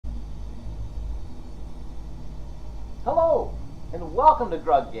Hello, and welcome to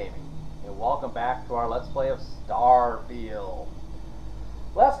Grug Gaming, and welcome back to our Let's Play of Starfield.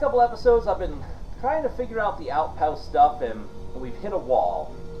 Last couple episodes I've been trying to figure out the outpost stuff, and we've hit a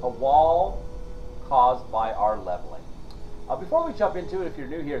wall caused by our leveling. Before we jump into it, if you're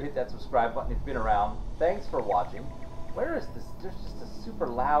new here, hit that subscribe button if you've been around. Thanks for watching. Where is this? There's just a super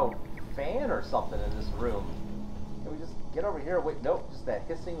loud fan or something in this room. Can we just get over here? Wait, nope, just that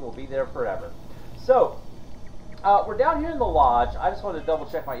hissing will be there forever. So, we're down here in the lodge. I just wanted to double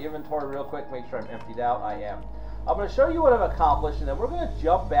check my inventory real quick, make sure I'm emptied out. I am. I'm going to show you what I've accomplished, and then we're going to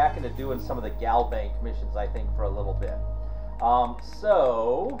jump back into doing some of the gal bank missions, I think, for a little bit.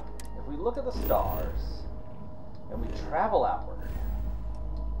 So, if we look at the stars, and we travel outward,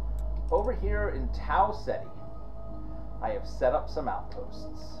 over here in Tau Ceti, I have set up some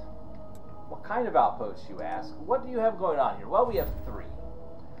outposts. What kind of outposts, you ask? What do you have going on here? Well, we have three.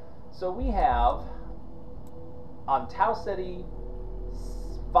 So we have, on Tau Ceti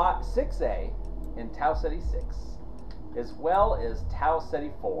 6A and Tau Ceti 6, as well as Tau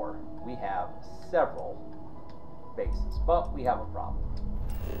Ceti 4, we have several bases, but we have a problem.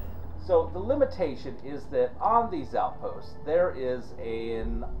 So the limitation is that on these outposts, there is a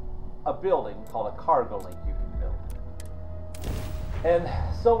building called a cargo link you can build. And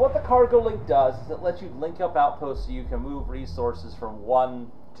so what the cargo link does is it lets you link up outposts so you can move resources from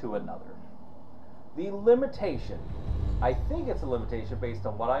one to another. The limitation, I think it's a limitation based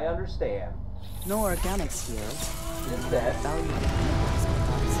on what I understand, no organics here, is that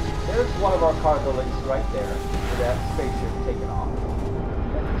there's one of our cargo links right there with that spaceship taking off.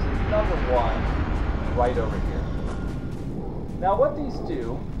 And there's another one right over here. Now what these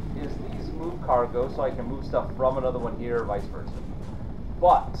do is these move cargo so I can move stuff from another one here or vice versa.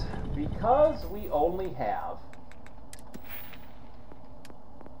 But because we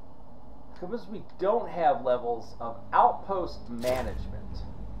don't have levels of outpost management,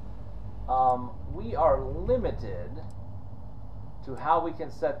 we are limited to how we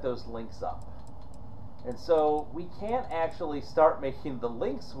can set those links up. And so we can't actually start making the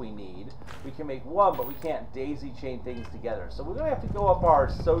links we need. We can make one, but we can't daisy chain things together. So we're going to have to go up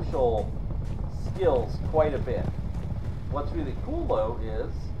our social skills quite a bit. What's really cool though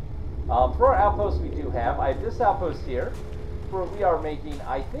is, for our outposts we do have, I have this outpost here, where we are making,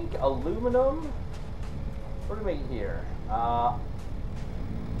 I think, aluminum. What are we making here?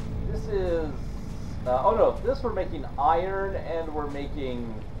 This is, oh no, this we're making iron, and we're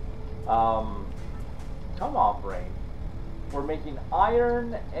making, come on brain. We're making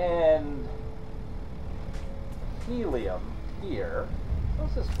iron and helium here.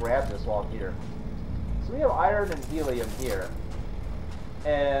 Let's just grab this while I'm here. So we have iron and helium here.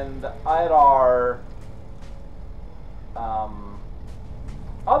 And at our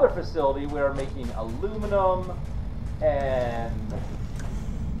other facility, we are making aluminum and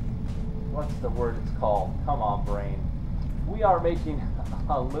what's the word it's called? Come on, brain. We are making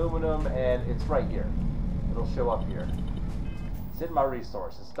aluminum, and it's right here. It'll show up here. It's in my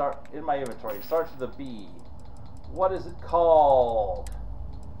resources. In my inventory. It starts with a B. What is it called?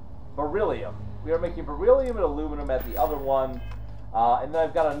 Beryllium. We are making beryllium and aluminum at the other one. And then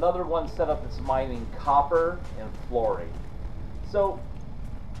I've got another one set up that's mining copper and fluorine. So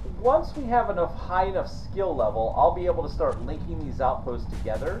once we have enough high enough skill level, I'll be able to start linking these outposts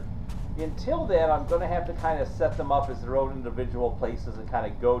together. Until then, I'm going to have to kind of set them up as their own individual places and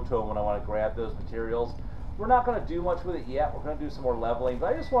kind of go to them when I want to grab those materials. We're not going to do much with it yet. We're going to do some more leveling,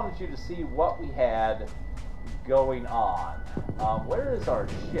 but I just wanted you to see what we had going on. Where is our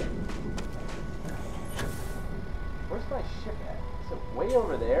ship? Where's my ship at? Is it way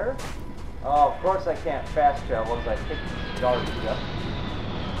over there? Oh, of course I can't fast travel as I pick this garbage up.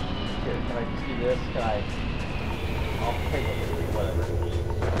 Here, can I just do this? Can I? I'll take it, whatever.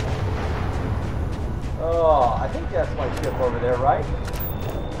 Oh, I think that's my ship over there, right?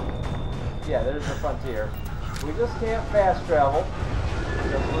 Yeah, there's the frontier. We just can't fast travel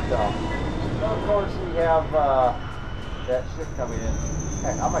because we're dumb. So of course we have that ship coming in.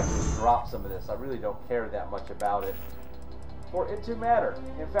 Heck, I might just drop some of this. I really don't care that much about it for it to matter.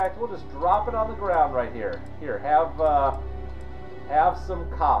 In fact, we'll just drop it on the ground right here. Here, have some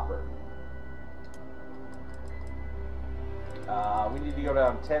copper. We need to go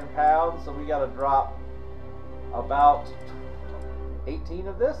down 10 pounds, so we got to drop about 18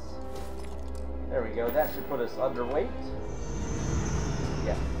 of this. There we go. That should put us underweight.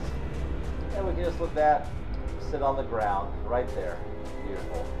 Yeah. And we can just let that sit on the ground right there.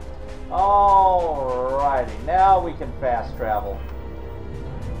 Beautiful. Alrighty. Now we can fast travel.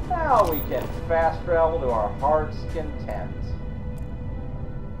 Now we can fast travel to our heart's content.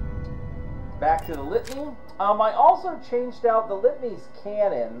 back to the litany. I also changed out the litany's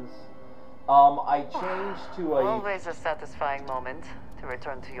cannons. I changed to Always a satisfying moment to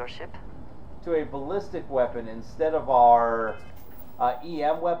return to your ship. To a ballistic weapon instead of our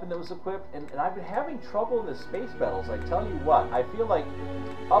EM weapon that was equipped, and I've been having trouble in the space battles. I tell you what, I feel like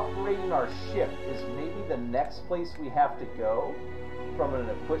upgrading our ship is maybe the next place we have to go from an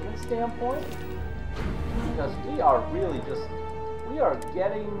equipment standpoint, because we are really we are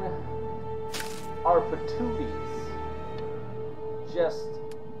getting our patooties just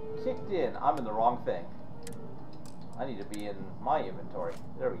kicked in. I'm in the wrong thing. I need to be in my inventory.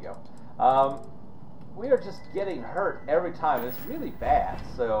 There we go. We are just getting hurt every time. It's really bad.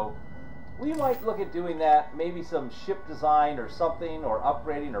 So we might look at doing that. Maybe some ship design or something, or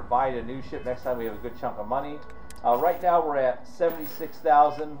upgrading or buying a new ship next time we have a good chunk of money. Right now we're at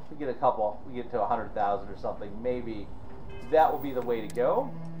 76,000. We get we get to 100,000 or something. Maybe that will be the way to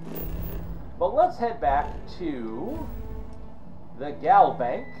go. But let's head back to the Gal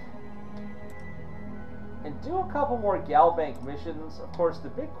Bank and do a couple more Gal Bank missions. Of course, the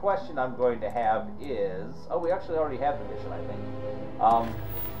big question I'm going to have is... Oh, we actually already have the mission, I think.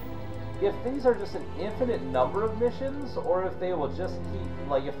 If these are just an infinite number of missions, or if they will just keep...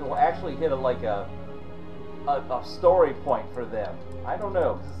 Like, if they'll actually hit a story point for them. I don't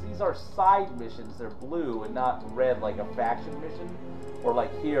know, because these are side missions. They're blue and not red like a faction mission. Or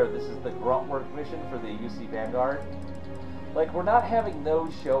like here, this is the grunt work mission for the UC Vanguard. Like, we're not having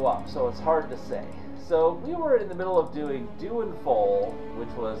those show up, so it's hard to say. So we were in the middle of doing Due in Full, which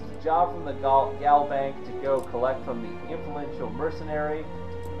was the job from the Gal Bank to go collect from the influential mercenary.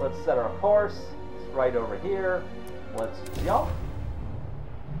 Let's set our course. It's right over here. Let's jump.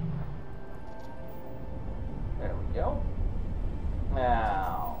 There we go.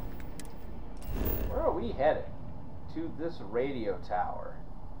 Now, where are we heading? To this radio tower.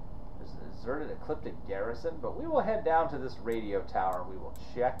 There's a deserted ecliptic garrison, but we will head down to this radio tower and we will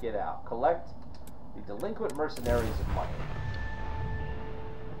check it out. Collect the delinquent mercenaries of money.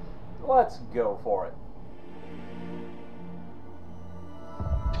 Let's go for it.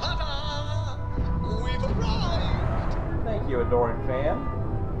 Ta-da! We've arrived! Thank you, adoring fan.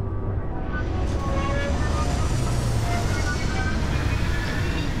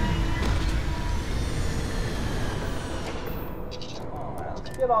 Alright,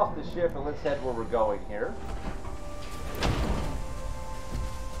 let's get off the ship and let's head where we're going here.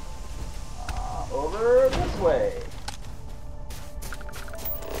 Over this way.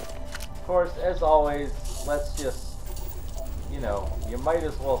 Of course, as always, let's just, you know, you might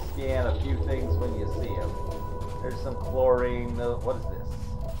as well scan a few things when you see them. There's some chlorine. What is this?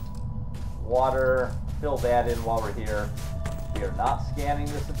 Water. Fill that in while we're here. We are not scanning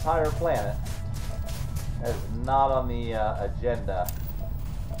this entire planet. That is not on the agenda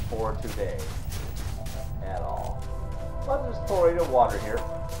for today at all. But there's chlorine and water here.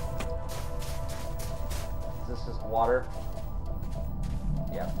 Is this just water?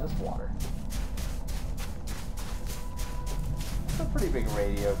 Yeah, just water. It's a pretty big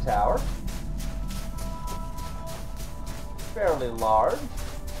radio tower. Fairly large.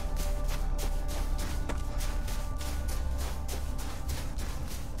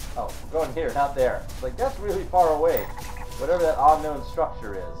 Oh, we're going here, not there. Like, that's really far away. Whatever that unknown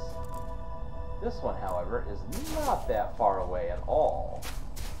structure is. This one, however, is not that far away at all.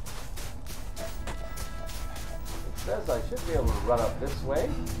 Says I should be able to run up this way.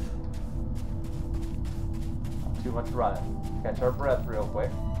 Not too much running. Catch our breath real quick.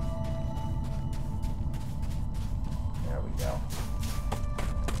 There we go.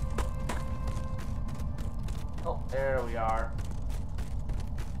 Oh, there we are.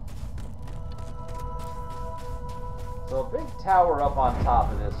 So a big tower up on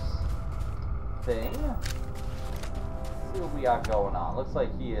top of this thing. Let's see what we got going on. Looks like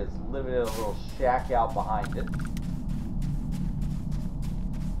he is living in a little shack out behind it.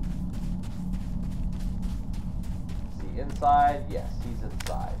 Inside? Yes, he's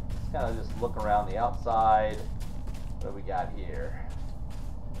inside. Let's kind of just look around the outside. What do we got here?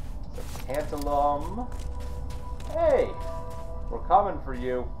 Some tantalum. Hey! We're coming for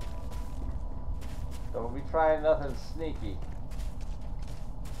you. Don't be trying nothing sneaky.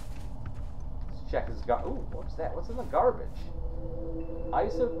 Let's check his ooh, what's that? What's in the garbage?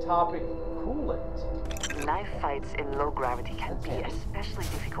 Isotopic coolant. Knife fights in low gravity can be especially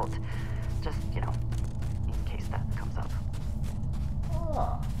difficult. Just, you know, in case that comes up.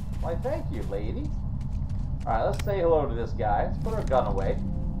 Ah, why thank you, lady. Alright, let's say hello to this guy. Let's put our gun away.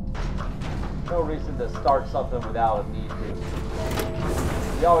 No reason to start something without a need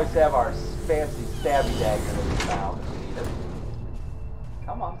to. We always have our fancy stabby dagger that we found if we need it.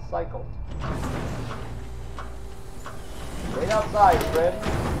 Come on, cycle. Wait outside, friend.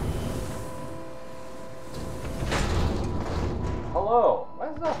 Hello.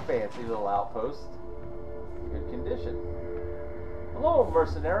 That's a fancy little outpost. Good condition. Hello,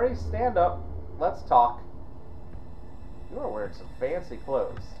 mercenary. Stand up. Let's talk. You are wearing some fancy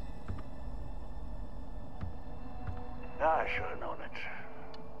clothes. I should have known it.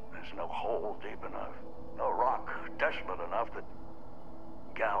 There's no hole deep enough, no rock desolate enough that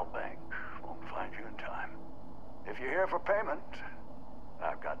Galbank won't find you in time. If you're here for payment,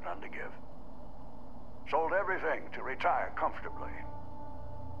 I've got none to give. Sold everything to retire comfortably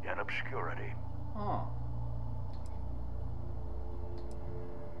in obscurity.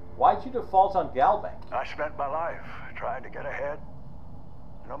 Why'd you default on Galbank? I spent my life trying to get ahead.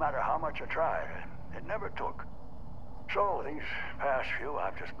 No matter how much I tried, it never took. So these past few,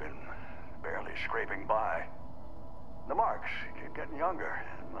 I've just been barely scraping by. The marks keep getting younger,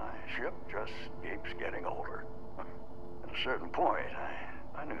 and my ship just keeps getting older. At a certain point,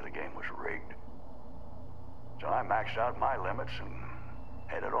 I knew the game was rigged. So I maxed out my limits and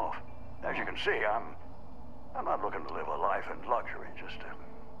headed off. As you can see, I'm not looking to live a life in luxury, just a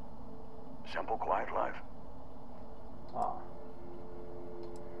simple, quiet life.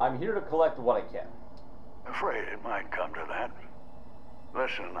 I'm here to collect what I can. Afraid it might come to that.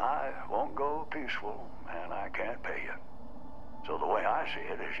 Listen, I won't go peaceful, and I can't pay you. So the way I see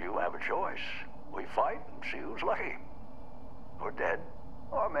it is you have a choice. We fight and see who's lucky. Or dead.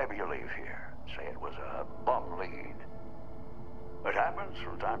 Or maybe you leave here. Say it was a bum lead. It happens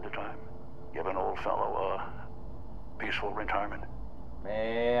from time to time. Give an old fellow a peaceful retirement.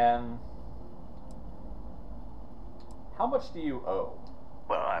 Man. How much do you owe?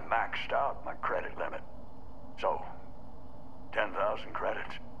 Well, I maxed out my credit limit. So, 10,000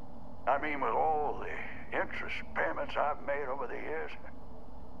 credits. I mean, with all the interest payments I've made over the years,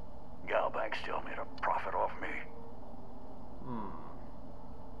 Galbank still made a profit off me.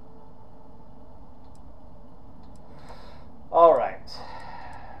 Alright.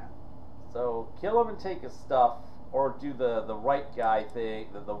 So, kill him and take his stuff, or do the right guy thing,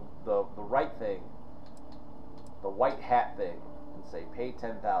 the right thing, the white hat thing, and say pay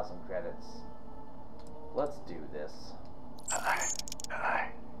 10,000 credits. Let's do this.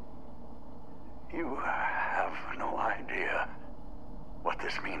 You have no idea what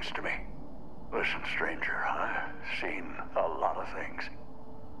this means to me. Listen, stranger, I've seen a lot of things,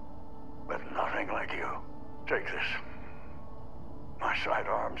 but nothing like you. Take this. My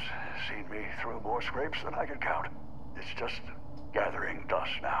sidearms seen me through more scrapes than I could count. It's just gathering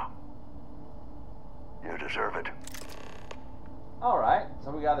dust now. You deserve it. Alright,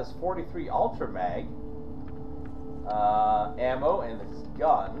 so we got his 43 Ultra Mag, ammo, and his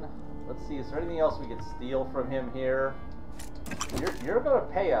gun. Let's see, is there anything else we can steal from him here? You're going to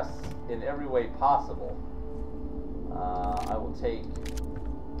pay us in every way possible. I will take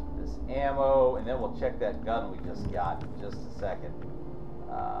this ammo, and then we'll check that gun we just got in just a second.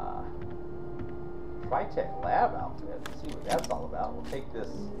 Tritech Lab outfit. Let's see what that's all about. We'll take this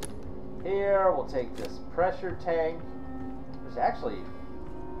here. We'll take this pressure tank. There's actually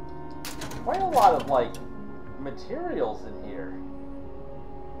quite a lot of, like, materials in here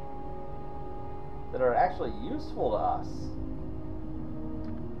that are actually useful to us.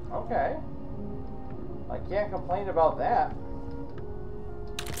 Okay. I can't complain about that.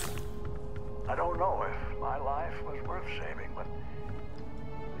 I don't know if my life was worth saving, but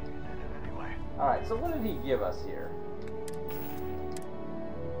you did it anyway. Alright, so what did he give us here?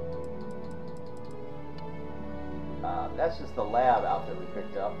 That's just the lab outfit we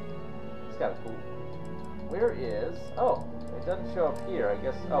picked up. It's kind of cool. Where is... Oh, it doesn't show up here. I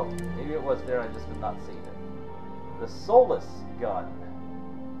guess... Oh, maybe it was there. I just have not seen it. The Solus gun.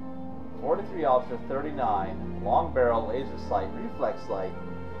 43 Ultra, 39. Long barrel, laser sight, reflex sight.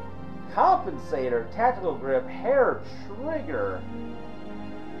 Compensator, tactical grip, hair trigger.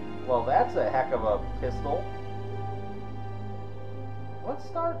 Well, that's a heck of a pistol. Let's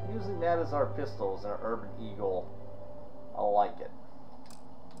start using that as our pistols, our Urban Eagle. I like it.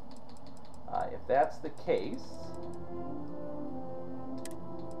 If that's the case,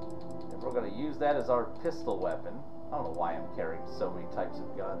 if we're going to use that as our pistol weapon, I don't know why I'm carrying so many types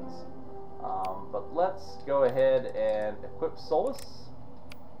of guns, but let's go ahead and equip Solus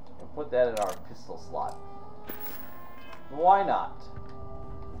and put that in our pistol slot. Why not?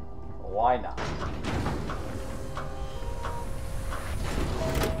 Why not?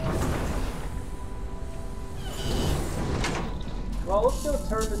 Well, let's go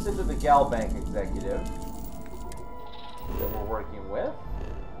turn this into the Galbank executive that we're working with.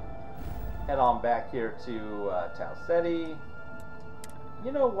 Head on back here to Tau Ceti.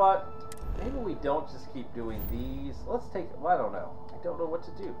 You know what? Maybe we don't just keep doing these. Let's take... Well, I don't know. I don't know what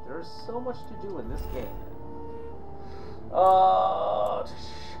to do. There's so much to do in this game.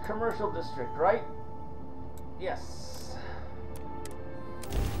 Commercial district, right? Yes.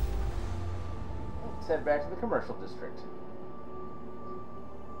 Let's head back to the commercial district.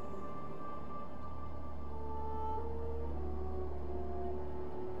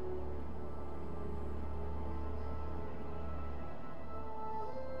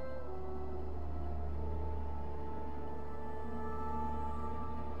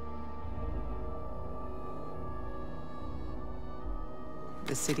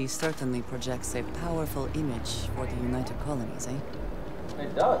 The city certainly projects a powerful image for the United Colonies, eh?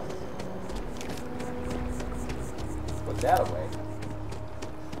 It does. Put that away.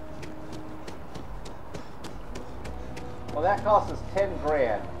 Well, that cost us 10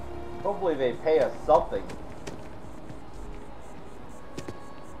 grand. Hopefully they pay us something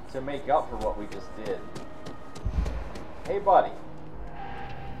to make up for what we just did. Hey, buddy.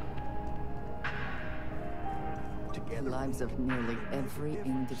 The lives of nearly every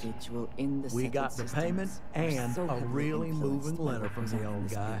individual in the We got the payment and a really moving letter from the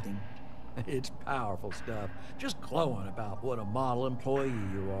old guy. It's powerful stuff. Just glowing about what a model employee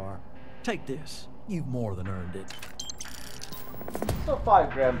you are. Take this. You've more than earned it. So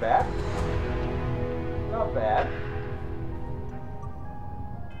 5 grand back. Not bad.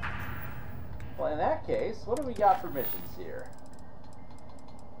 Well, in that case, what do we got for missions here?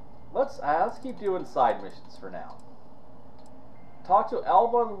 Let's keep doing side missions for now. Talk to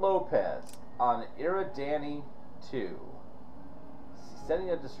Alvin Lopez on Iridani 2. Sending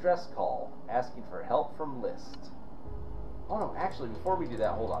a distress call, asking for help from list. Oh no, actually, before we do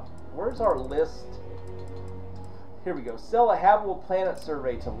that, hold on. Where's our list? Here we go. Sell a habitable planet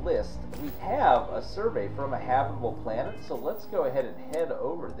survey to list. We have a survey from a habitable planet, so let's go ahead and head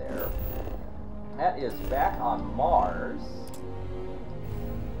over there. That is back on Mars.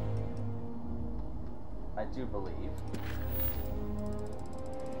 I do believe.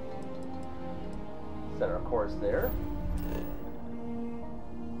 Set our course there.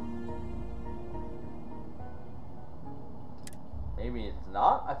 Maybe it's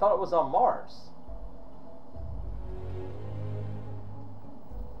not. I thought it was on Mars.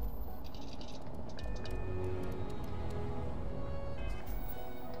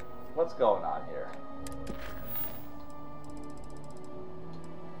 What's going on here?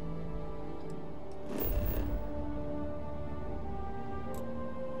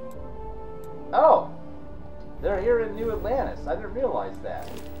 Oh! They're here in New Atlantis. I didn't realize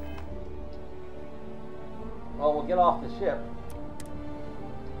that. Well, we'll get off the ship.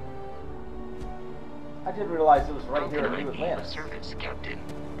 I didn't realize it was right here in New Atlantis. Service, Captain.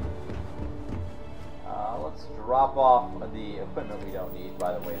 Let's drop off the equipment we don't need,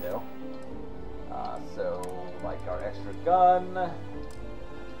 by the way, though. So, like our extra gun.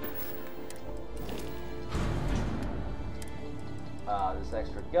 This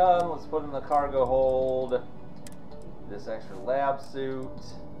extra gun, let's put in the cargo hold. This extra lab suit.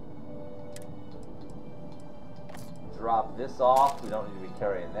 Drop this off. We don't need to be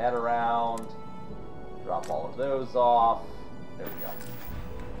carrying that around. Drop all of those off. There we go.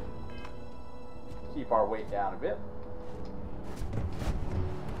 Keep our weight down a bit.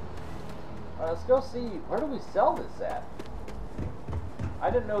 Let's go see, where do we sell this at? I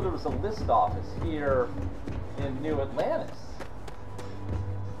didn't know there was a list office here in New Atlantis.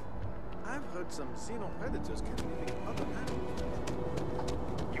 I've heard some xenopredators committing other animals.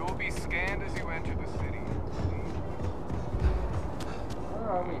 You will be scanned as you enter the city. Where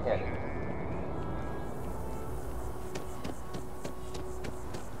are we headed?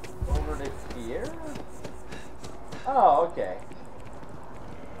 Over to here? Oh, okay.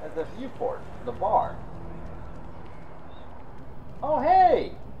 At the viewport, the bar. Oh,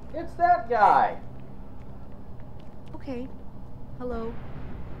 hey! It's that guy! Okay. Hello.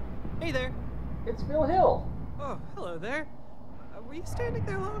 Hey there. It's Phil Hill. Oh, hello there. Were you standing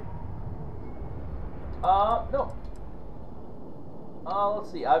there long? No.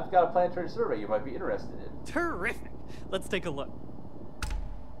 Let's see. I've got a planetary survey you might be interested in. Terrific. Let's take a look.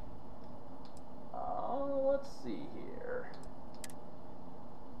 Let's see here.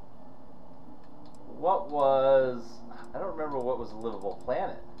 What was... I don't remember what was a livable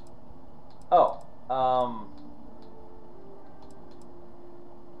planet. Oh,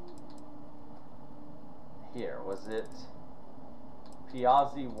 here, was it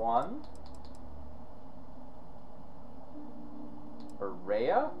Piazzi 1? Or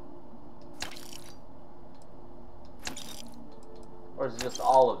Rhea? Or is it just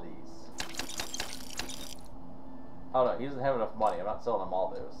all of these? Oh no, he doesn't have enough money. I'm not selling him all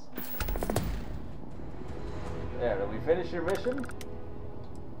those. There, did we finish your mission?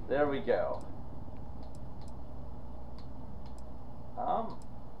 There we go.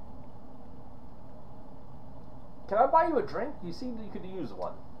 Can I buy you a drink? You seemed you could use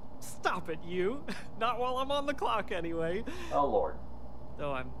one. Stop it, you. Not while I'm on the clock, anyway. Oh, Lord.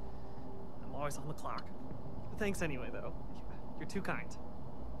 Though I'm always on the clock. Thanks anyway, though. You're too kind.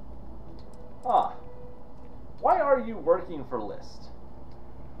 Ah. Why are you working for List?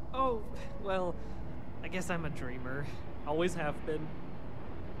 Oh, well, I guess I'm a dreamer. Always have been.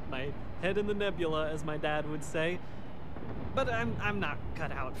 My head in the nebula, as my dad would say. But I'm not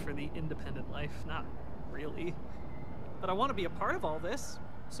cut out for the independent life, not really. But I want to be a part of all this,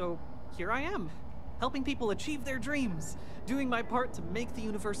 so here I am, helping people achieve their dreams, doing my part to make the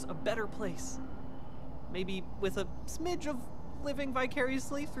universe a better place. Maybe with a smidge of living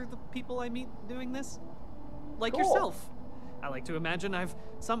vicariously through the people I meet doing this. Like Cool. yourself. I like to imagine I've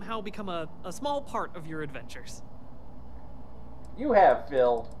somehow become a small part of your adventures. You have,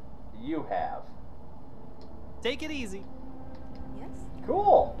 Phil. You have. Take it easy. Yes?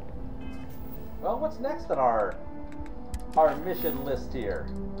 Cool. Well, what's next on our mission list here?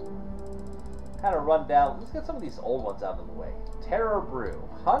 Kind of run down. Let's get some of these old ones out of the way. Terror Brew.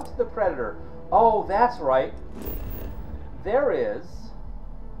 Hunt the Predator. Oh, that's right. There is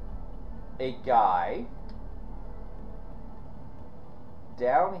a guy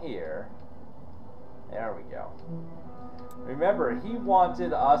down here. There we go. Remember, he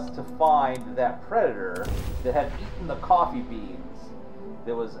wanted us to find that predator that had eaten the coffee beans,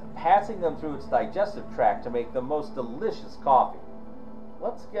 that was passing them through its digestive tract to make the most delicious coffee.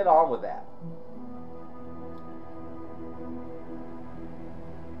 Let's get on with that.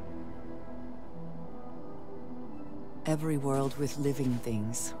 Every world with living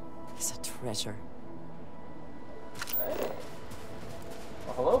things is a treasure. Hey.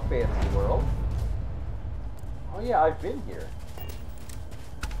 Well, hello, fancy world. Oh yeah, I've been here.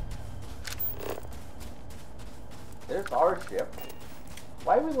 There's our ship.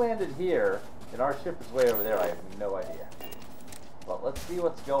 Why we landed here and our ship is way over there, I have no idea. But let's see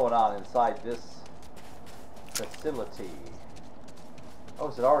what's going on inside this facility. Oh,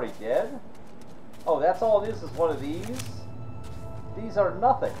 is it already dead? Oh, that's all it is one of these? These are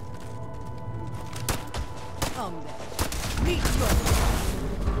nothing. Come then. Meet your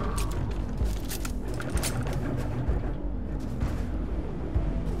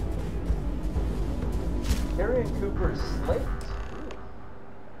Carrie and Cooper's slate.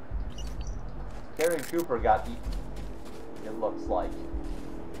 Carrie and Cooper got eaten, it looks like.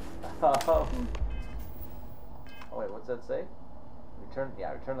 Oh wait, what's that say? Return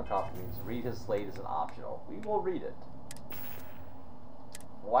the coffee beans. Read his slate is an optional. We will read it.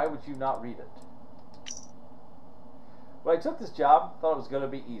 Why would you not read it? When I took this job, thought it was going to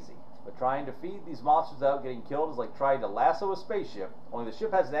be easy. But trying to feed these monsters without getting killed is like trying to lasso a spaceship, only the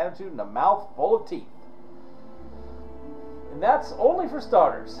ship has an attitude and a mouth full of teeth. And that's only for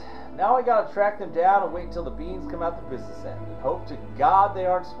starters. Now I gotta track them down and wait until the beans come out the business end, and hope to God they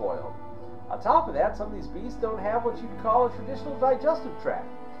aren't spoiled. On top of that, some of these beasts don't have what you'd call a traditional digestive tract.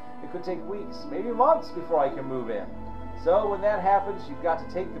 It could take weeks, maybe months before I can move in. So when that happens, you've got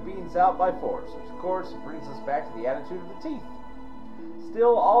to take the beans out by force, which of course brings us back to the attitude of the teeth.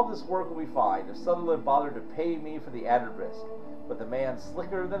 Still, all this work will be fine if Sutherland bothered to pay me for the added risk. But the man's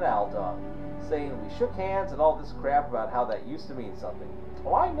slicker than Aldon, saying we shook hands and all this crap about how that used to mean something.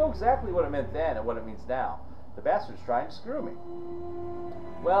 Oh, I know exactly what it meant then and what it means now. The bastard's trying to screw me.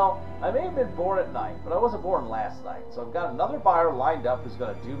 Well, I may have been born at night, but I wasn't born last night, so I've got another buyer lined up who's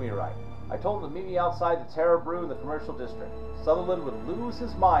going to do me right. I told him to meet me outside the Terror Brew in the commercial district. Sutherland would lose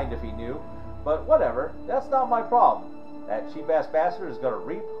his mind if he knew, but whatever, that's not my problem. That cheap-ass bastard is going to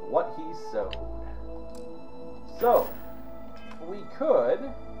reap what he sowed. So, we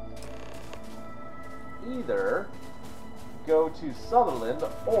could either go to Sutherland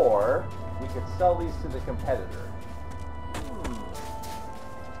or we could sell these to the competitor.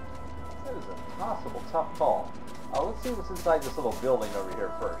 That is a possible tough call. Let's see what's inside this little building over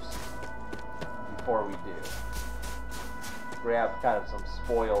here first before we do. Grab kind of some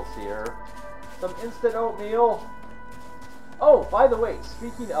spoils here. Some instant oatmeal. Oh, by the way,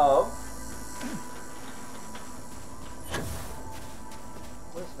 speaking of...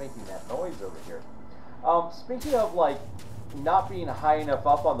 What's making that noise over here? Speaking of, like, not being high enough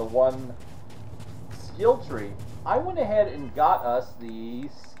up on the one skill tree, I went ahead and got us the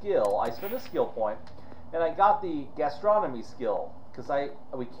skill. I spent a skill point, and I got the gastronomy skill because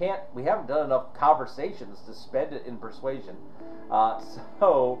we haven't done enough conversations to spend it in persuasion.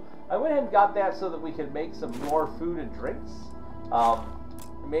 So I went ahead and got that so that we can make some more food and drinks.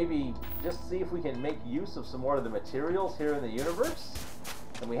 Maybe just see if we can make use of some more of the materials here in the universe.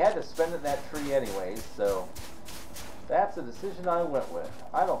 And we had to spend it in that tree anyways, so that's a decision I went with.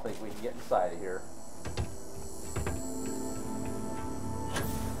 I don't think we can get inside of here.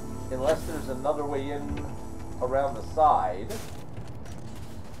 Unless there's another way in around the side.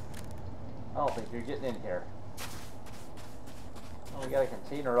 I don't think you're getting in here. Oh, we got a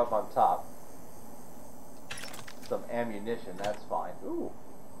container up on top. Some ammunition, that's fine. Ooh.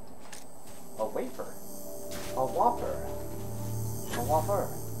 A wafer. A whopper. A whopper.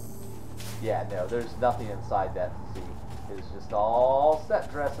 Yeah, no, there's nothing inside that to see. It's just all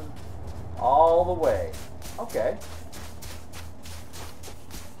set dressing. All the way. Okay.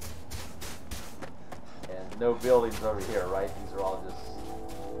 And no buildings over here, right? These are all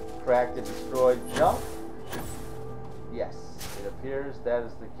just cracked and destroyed junk. Yes, it appears that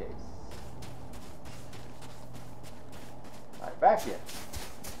is the case. Alright, back in.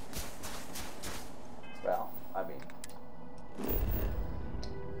 Well, I mean,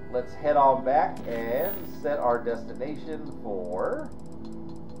 let's head on back and set our destination for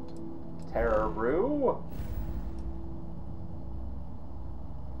Terror Brew.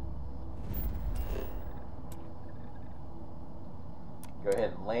 Go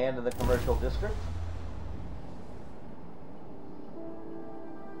ahead and land in the commercial district.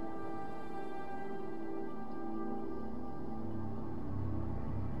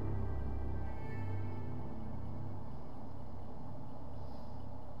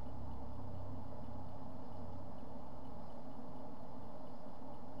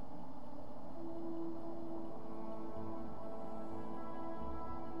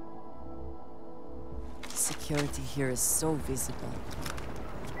 Security here is so visible.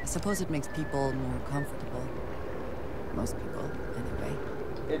 I suppose it makes people more comfortable. Most people, anyway.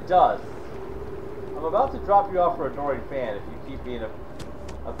 It does. I'm about to drop you off for a Dorian fan if you keep being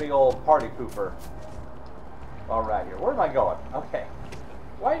a big old party pooper. All right, here. Where am I going? Okay.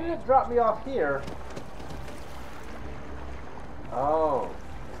 Why did it drop me off here? Oh,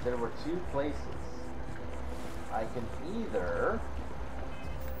 there were two places. I can either...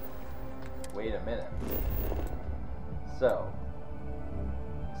 Wait a minute. So,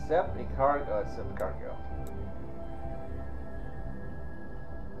 accept a cargo. Accept cargo.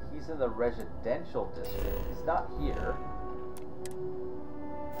 He's in the residential district. He's not here.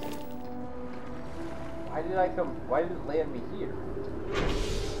 Why did I come? Why did it land me here?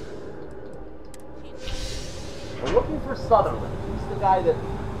 We're looking for Sutherland. He's the guy that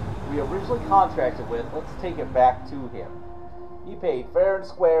we originally contracted with. Let's take it back to him. He paid fair and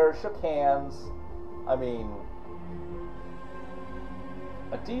square, shook hands. I mean,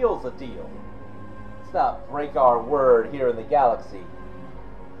 a deal's a deal. Let's not break our word here in the galaxy.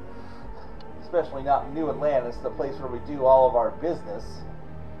 Especially not in New Atlantis, the place where we do all of our business.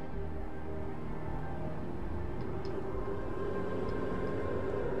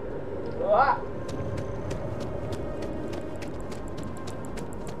 Ah!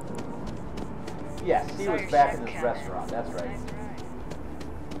 Yes, he was back in this restaurant, that's right.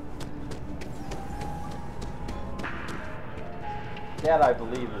 That, I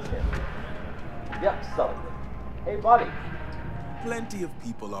believe, is him. Yep, Sutherland. Hey, buddy. Plenty of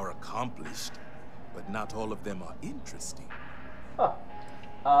people are accomplished, but not all of them are interesting. Huh.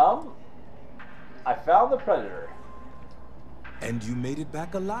 I found the Predator. And you made it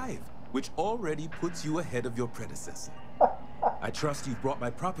back alive, which already puts you ahead of your predecessor. I trust you've brought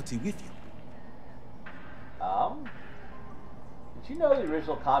my property with you. Did you know the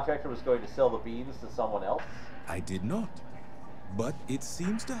original contractor was going to sell the beans to someone else? I did not. But it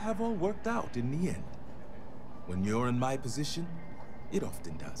seems to have all worked out in the end. When you're in my position, it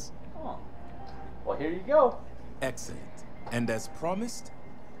often does. Oh. Well, here you go. Excellent. And as promised,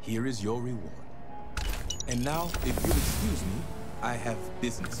 here is your reward. And now, if you'll excuse me, I have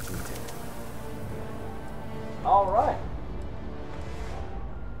business to attend. All right.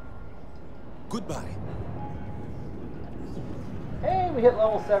 Goodbye. Hey, we hit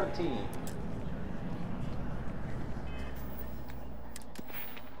level 17.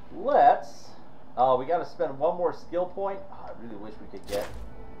 Let's... Oh, we got to spend one more skill point. Oh, I really wish we could get...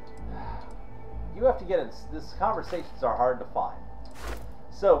 You have to get in... These conversations are hard to find.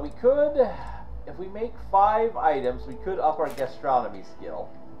 So we could... If we make 5 items, we could up our gastronomy skill.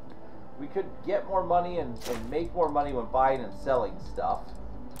 We could get more money and make more money when buying and selling stuff.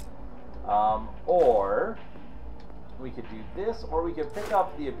 Or... We could do this, or we could pick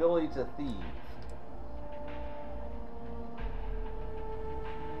up the ability to thieve.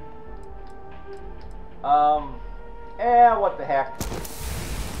 What the heck?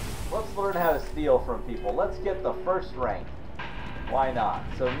 Let's learn how to steal from people. Let's get the first rank. Why not?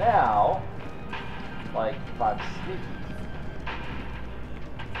 So now, like, if I'm sneaky,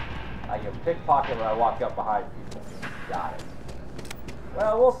 I can pickpocket when I walk up behind people. Got it.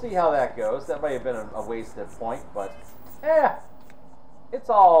 Well, we'll see how that goes. That might have been a wasted point, but, it's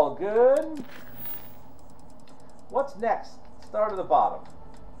all good. What's next? Start at the bottom.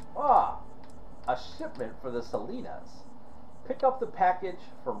 A shipment for the Salinas. Pick up the package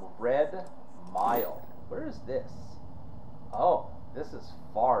from Red Mile. Where is this? Oh, this is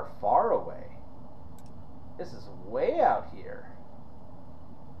far, far away. This is way out here.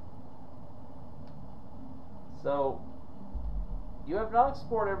 So, you have not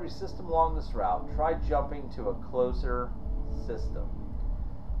explored every system along this route. Try jumping to a closer system.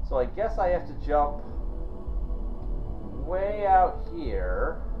 So I guess I have to jump way out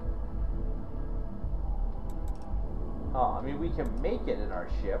here. I mean, we can make it in our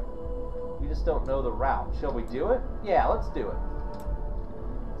ship. We just don't know the route. Shall we do it? Yeah, let's do it.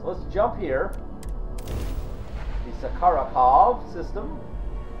 So let's jump here. The Sakharakov system.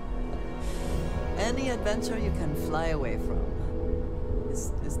 Any adventure you can fly away from.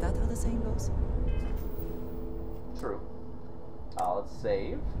 Is that how the saying goes? True. Let's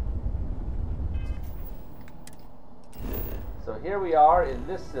save. So here we are in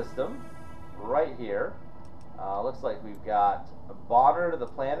this system, right here. Looks like we've got a Bonner to the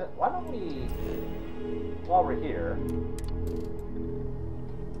planet. Why don't we, while we're here,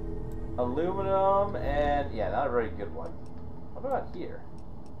 aluminum and, yeah, not a very good one. What about here?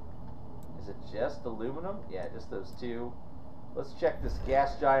 Is it just aluminum? Yeah, just those two. Let's check this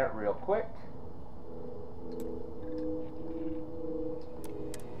gas giant real quick.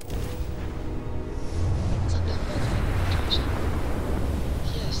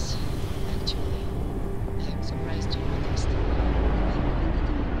 Yes, actually, I'm surprised you noticed.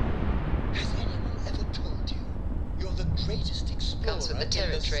 Has anyone ever told you you're the greatest explorer? Comes with the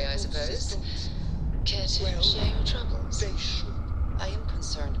territory, I suppose. Care to share your troubles? They should. I am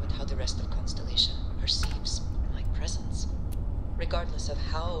concerned with how the rest of Constellation perceives my presence. Regardless of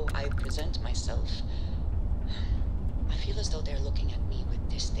how I present myself, I feel as though they're looking at me with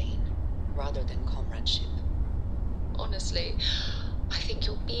disdain, rather than comradeship. Honestly, I think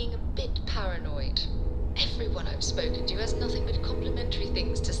you're being a bit paranoid. Everyone I've spoken to has nothing but complimentary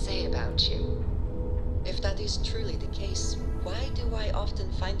things to say about you. If that is truly the case, why do I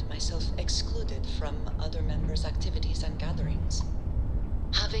often find myself excluded from other members' activities and gatherings?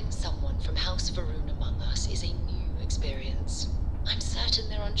 Having someone from House Varun among us is a new experience. I'm certain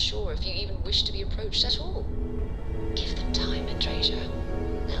they're unsure if you even wish to be approached at all. Give them time and treasure.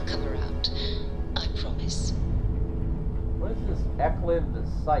 They'll come around. I promise. What is this Eklund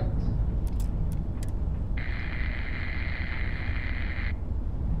site?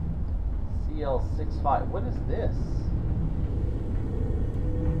 CL65. What is this?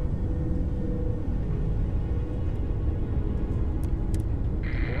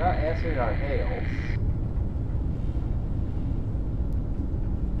 They're not answering our hails.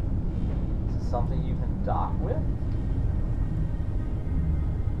 Is this something you can dock with?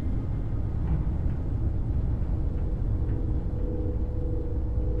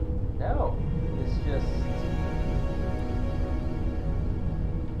 No, it's just...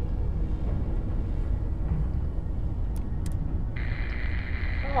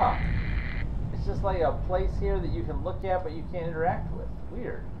 It's just like a place here that you can look at but you can't interact with.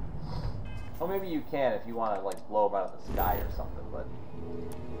 Weird. Or maybe you can if you want to like blow them out of the sky or something, but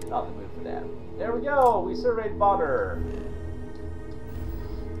not in the mood for that. There we go! We surveyed Bonner!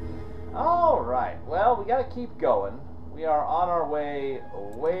 Alright, well, we gotta keep going. We are on our way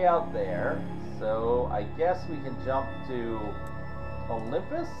out there, so I guess we can jump to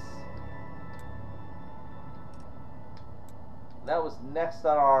Olympus? That was next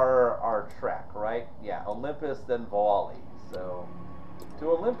on our track, right? Yeah, Olympus, then Voali. So,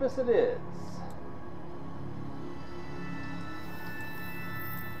 to Olympus it is.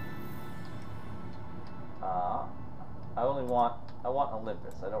 I want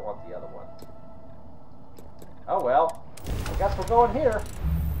Olympus. I don't want the other one. Oh well, I guess we're going here.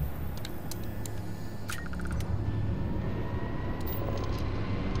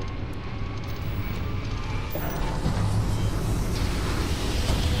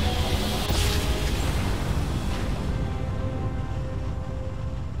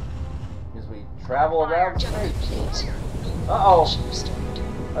 As we travel around space. Uh-oh.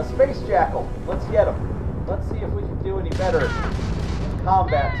 A space jackal. Let's get him. Let's see if we can do any better in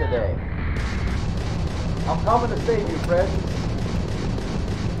combat today. I'm coming to save you, friends.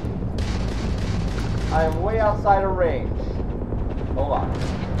 I am way outside of range. Hold on.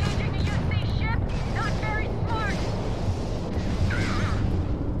 Engaging a UC ship? Not very smart.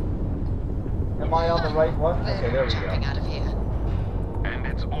 Am I on the right one? Okay, there we go. Out of here. And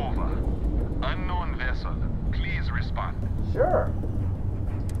it's over. Unknown vessel, please respond. Sure.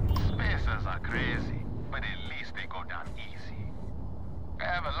 Spacers are crazy, but at least they go down easy. I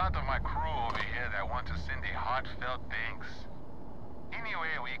have a lot of my crew over here that want to send a heartfelt thanks. Any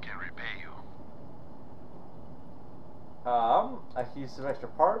way we can repay you. I can use some extra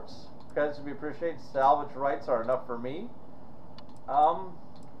parts. Credits would be appreciated. Salvage rights are enough for me.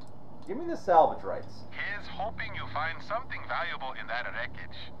 Give me the salvage rights. Here's hoping you find something valuable in that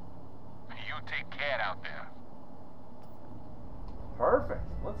wreckage. You take care out there. Perfect.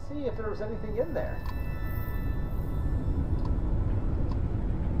 Let's see if there was anything in there.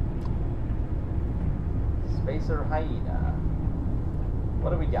 Spacer hyena. What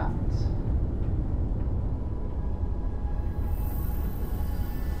do we got?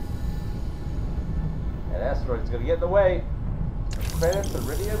 That asteroid's gonna get in the way. Credits,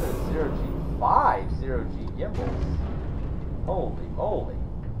 iridium, and 0G5 0G gimbals. Holy moly.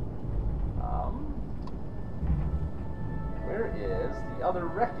 Where is the other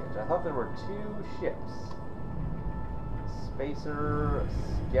wreckage? I thought there were 2 ships. Spacer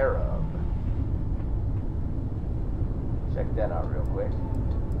Scarab. Check that out real quick.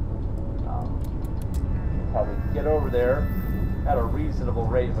 Probably get over there at a reasonable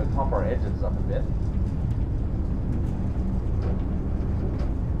rate if we pump our engines up a bit.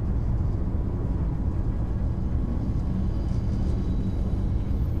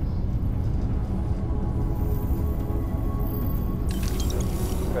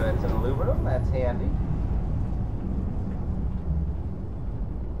 Credits and aluminum, that's handy.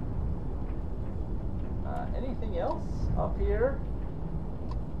 Anything else up here?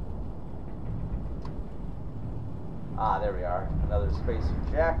 Ah, there we are. Another spacer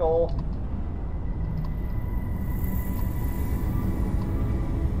jackal.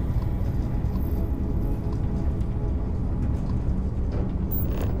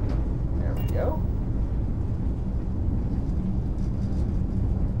 There we go.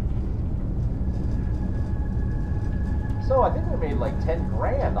 So I think we made like 10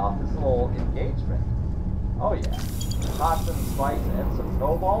 grand off this little engagement. Oh yeah. Hot and spice and some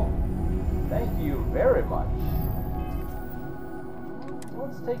cobalt. Thank you very much.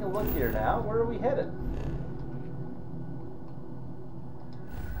 Let's take a look here now. Where are we headed?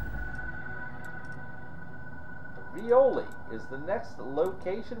 Rioli is the next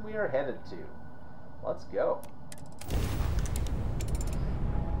location we are headed to. Let's go.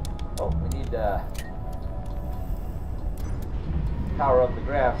 Oh, we need to power up the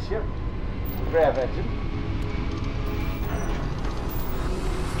grav ship, grav engine.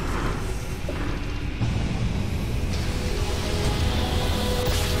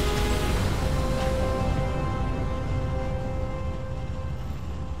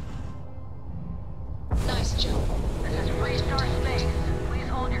 Nice jump. This is Freestar Space. Please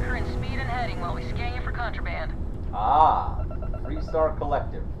hold your current speed and heading while we scan you for contraband. Ah, Freestar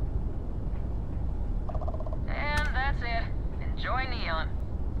Collective. And that's it. Enjoy Neon.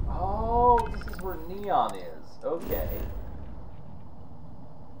 Oh, this is where Neon is. Okay.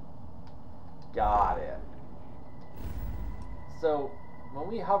 Got it. So, when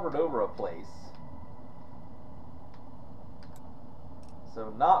we hovered over a place,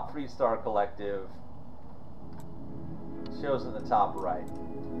 so not Freestar Collective, shows in the top right.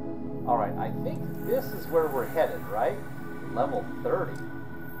 Alright, I think this is where we're headed, right? Level 30.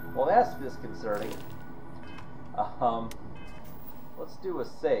 Well, that's disconcerting. Let's do a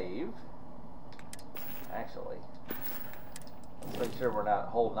save. Actually, let's make sure we're not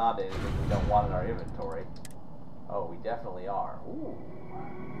holding on to anything we don't want in our inventory. Oh, we definitely are. Ooh.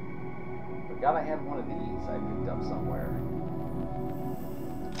 Forgot I had one of these I picked up somewhere.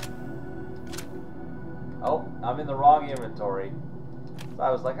 Oh, I'm in the wrong inventory. So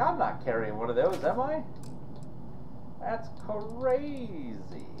I was like, I'm not carrying one of those, am I? That's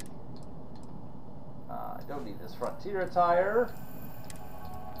crazy. I don't need this Frontier attire.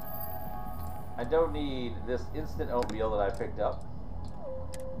 I don't need this instant oatmeal that I picked up.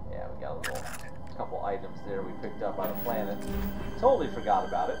 Yeah, we got a little couple items there we picked up on the planet. Totally forgot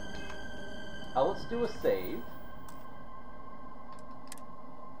about it. Let's do a save.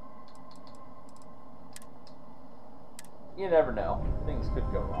 You never know. Things could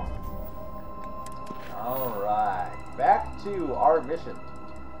go wrong. Alright. Back to our mission,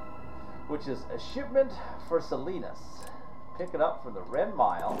 which is a shipment for Salinas. Pick it up from the Red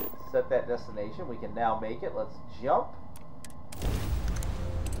Mile. Set that destination. We can now make it. Let's jump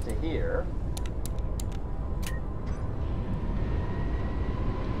to here.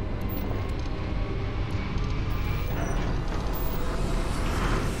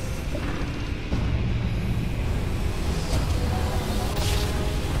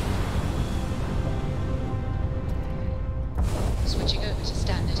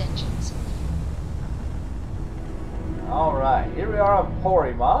 of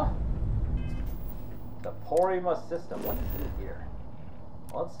Porima. The Porima system. What is it here?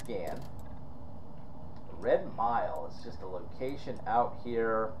 Well, let's scan. Red Mile is just a location out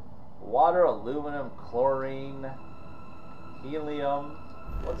here. Water, aluminum, chlorine, helium.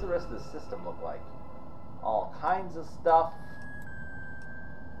 What's the rest of the system look like? All kinds of stuff.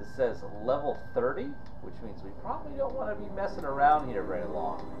 This says level 30, which means we probably don't want to be messing around here very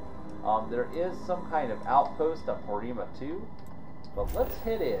long. There is some kind of outpost on Porima 2, but let's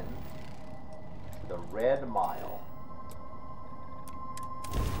head in to the Red Mile.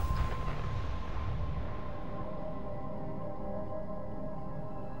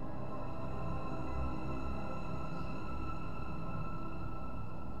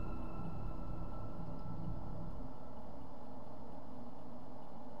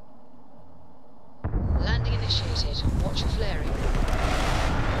 Landing initiated. Watch for flaring.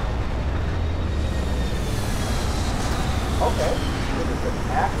 Okay, this is an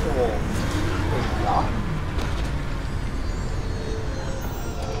actual big dock.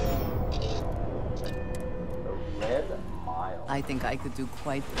 The Red Mile. I think I could do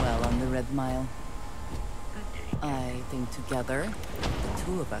quite well on the Red Mile. I think together, the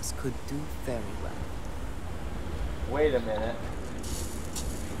two of us could do very well. Wait a minute.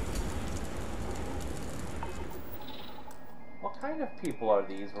 What kind of people are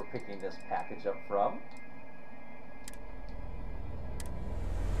these we're picking this package up from?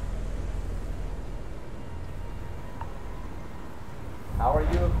 How are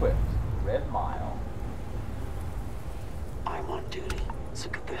you equipped? Red Mile. I'm on duty, so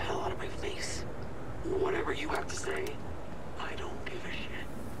get the hell out of my face. Whatever you have to say, I don't give a shit.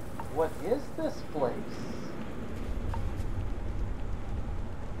 What is this place?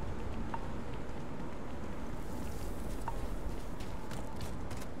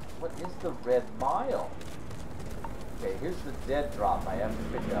 What is the Red Mile? Okay, here's the dead drop I have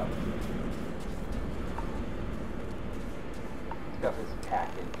to pick up. Pick up this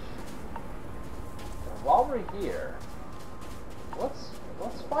package. And while we're here, let's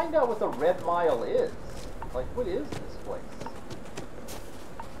find out what the Red Mile is. Like, what is this place?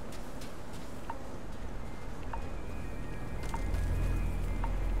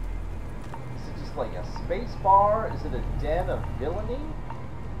 Is it just like a space bar? Is it a den of villainy?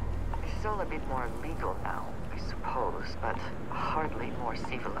 Still a bit more legal now, I suppose, but hardly more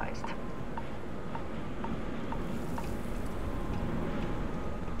civilized.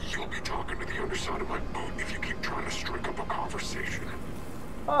 You'll be talking to the underside of my boot if you keep trying to strike up a conversation.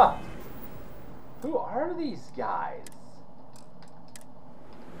 Huh. Who are these guys?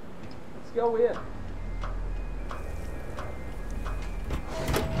 Let's go in.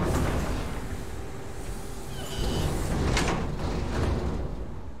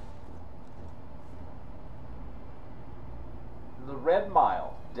 The Red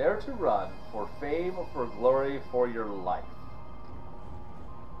Mile. Dare to run for fame or for glory for your life.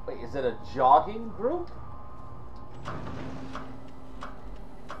 Wait, is it a jogging group?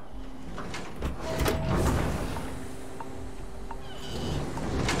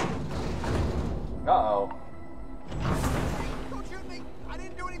 Uh-oh. Don't shoot me! I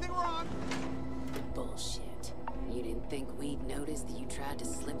didn't do anything wrong! Bullshit. You didn't think we'd notice that you tried to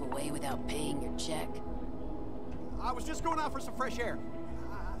slip away without paying your check? I was just going out for some fresh air.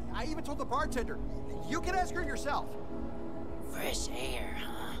 I even told the bartender. You can ask her yourself. Fresh air,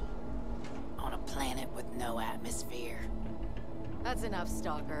 huh? On a planet with no atmosphere. That's enough,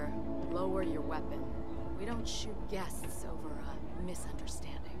 Stalker. Lower your weapon. We don't shoot guests over a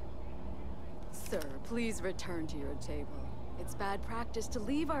misunderstanding. Sir, please return to your table. It's bad practice to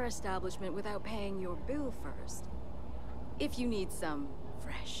leave our establishment without paying your bill first. If you need some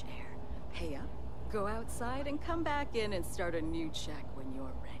fresh air, pay up, go outside, and come back in and start a new check when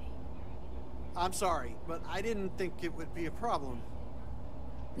you're ready. I'm sorry, but I didn't think it would be a problem.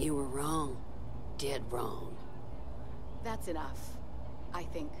 You were wrong. Dead wrong. That's enough. I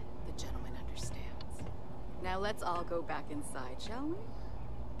think the gentleman understands. Now let's all go back inside, shall we?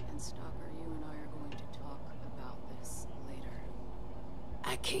 And Stalker, you and I are going to talk about this later.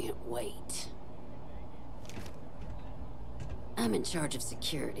 I can't wait. I'm in charge of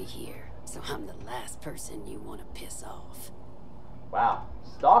security here, so I'm the last person you want to piss off. Wow,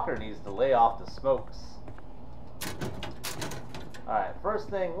 Stalker needs to lay off the smokes. Alright, first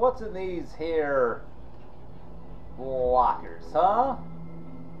thing, what's in these here lockers, huh?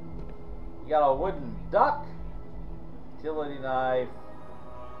 You got a wooden duck, utility knife,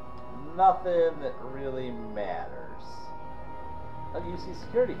 nothing that really matters. A UC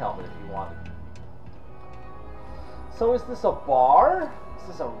security helmet if you wanted. So is this a bar? Is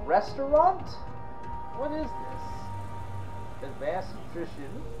this a restaurant? What is this? Advanced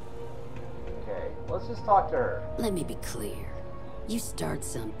nutrition. Okay, let's just talk to her. Let me be clear. You start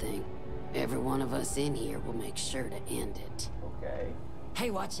something, every one of us in here will make sure to end it. Okay.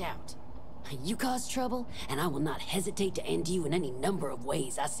 Hey, watch out. You cause trouble, and I will not hesitate to end you in any number of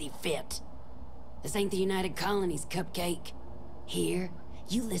ways I see fit. This ain't the United Colonies, Cupcake. Here,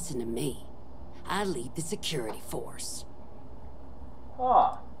 you listen to me. I lead the security force.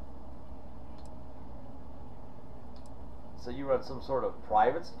 Huh. So you run some sort of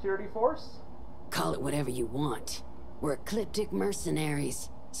private security force? Call it whatever you want. We're ecliptic mercenaries,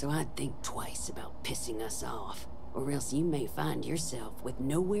 so I'd think twice about pissing us off, or else you may find yourself with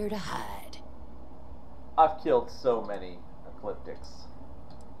nowhere to hide. I've killed so many ecliptics.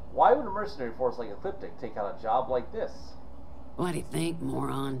 Why would a mercenary force like Ecliptic take on a job like this? What do you think,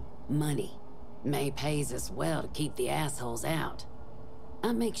 moron? Money. May pays us well to keep the assholes out.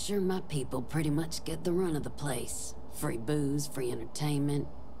 I make sure my people pretty much get the run of the place. Free booze, free entertainment,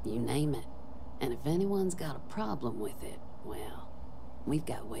 you name it. And if anyone's got a problem with it, well, we've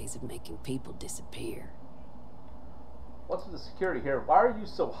got ways of making people disappear. What's with the security here? Why are you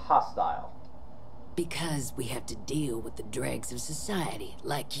so hostile? Because we have to deal with the dregs of society,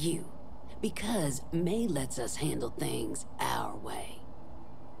 like you. Because May lets us handle things our way.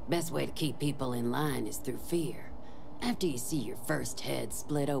 Best way to keep people in line is through fear. After you see your first head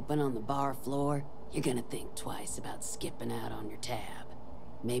split open on the bar floor, you're gonna think twice about skipping out on your tab.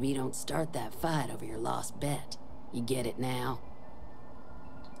 Maybe you don't start that fight over your lost bet. You get it now?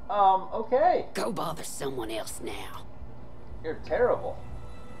 Okay. Go bother someone else now. You're terrible.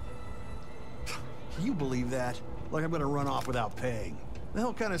 You believe that? Like I'm gonna run off without paying. The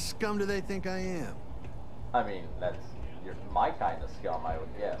hell kind of scum do they think I am? I mean, you're my kind of scum, I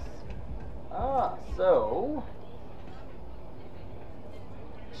would guess. So...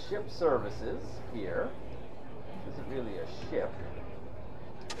 Ship services here. This isn't really a ship.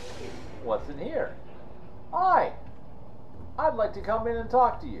 What's in here? Hi! I'd like to come in and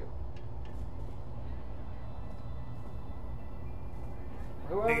talk to you.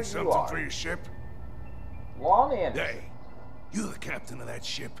 Whoever Need something you are. for your ship? Lon Anderson. Hey, you're the captain of that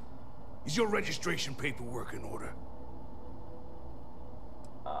ship. Is your registration paperwork in order?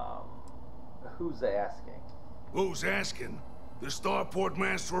 Who's asking? Who's asking? The starport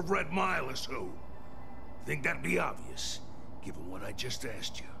master of Red Mile is who? Think that'd be obvious, given what I just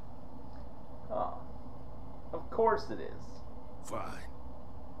asked you. Oh. Of course it is. Fine.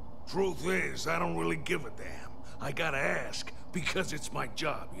 Truth is, I don't really give a damn. I gotta ask, because it's my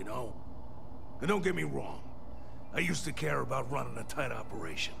job, you know? And don't get me wrong. I used to care about running a tight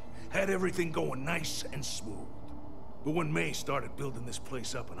operation. Had everything going nice and smooth. But when May started building this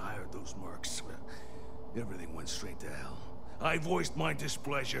place up and hired those mercs, everything went straight to hell. I voiced my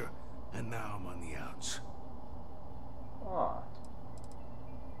displeasure, and now I'm on the outs. Huh.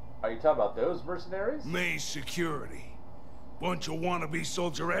 Are you talking about those mercenaries? May's security. Bunch of wannabe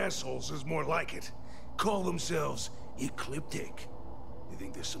soldier assholes is more like it. Call themselves Ecliptic. They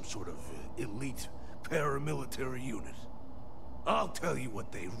think there's some sort of elite paramilitary unit. I'll tell you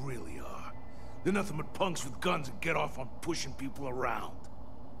what they really are. They're nothing but punks with guns that get off on pushing people around.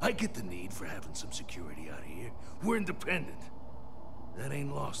 I get the need for having some security out here. We're independent. That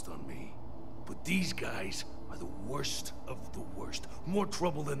ain't lost on me. But these guys are the worst of the worst. More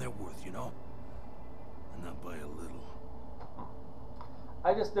trouble than they're worth, you know? And not by a little.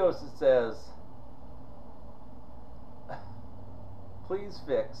 I just noticed it says, please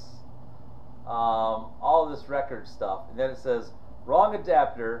fix all this record stuff. And then it says, wrong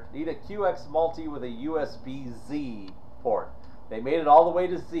adapter, need a QX multi with a USB-Z port. They made it all the way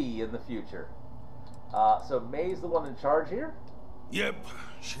to Z in the future. So May's the one in charge here? Yep,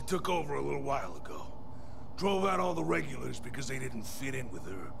 she took over a little while ago. Drove out all the regulars because they didn't fit in with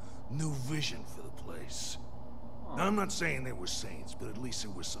her new vision for the place. Now, I'm not saying they were saints, but at least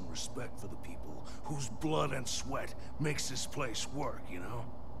there was some respect for the people whose blood and sweat makes this place work, you know?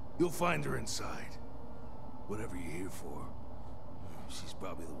 You'll find her inside. Whatever you're here for, she's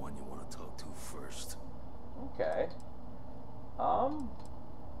probably the one you want to talk to first. Okay.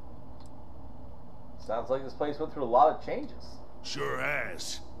 Sounds like this place went through a lot of changes. Sure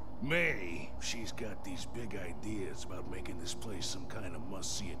has. May, she's got these big ideas about making this place some kind of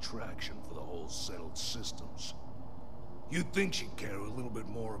must-see attraction for the whole settled systems. You'd think she'd care a little bit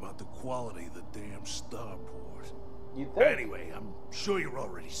more about the quality of the damn starport. You'd think. Anyway, I'm sure you're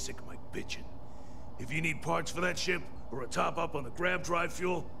already sick of my bitching. If you need parts for that ship, or a top-up on the grab drive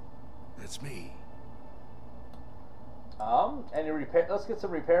fuel, that's me. Any repair? Let's get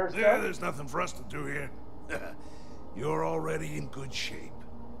some repairs done. Yeah, there's nothing for us to do here. You're already in good shape.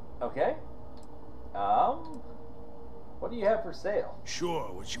 Okay. What do you have for sale?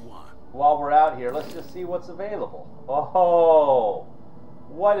 Sure, what you want? While we're out here, let's just see what's available. Oh,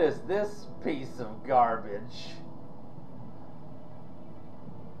 what is this piece of garbage?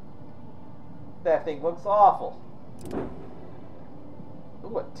 That thing looks awful.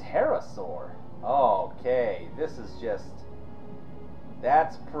 Ooh, a pterosaur. Okay, this is just...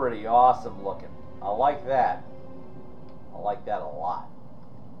 That's pretty awesome looking. I like that. I like that a lot.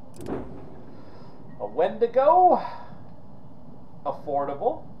 A Wendigo.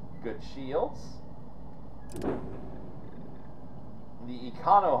 Affordable. Good shields. The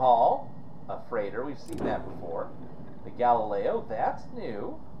Econohall. A freighter. We've seen that before. The Galileo. That's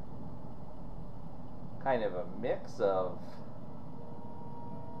new. Kind of a mix of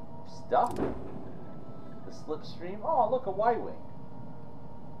stuff. The Slipstream. Oh, look, a Y-Wing.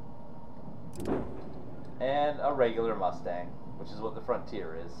 And a regular Mustang, which is what the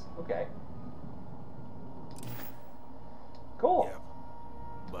Frontier is. Okay. Cool.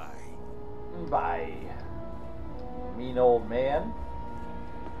 Yep. Bye. Bye. Mean old man.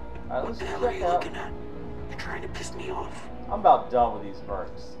 Alright, let's check out. You're trying to piss me off. I'm about done with these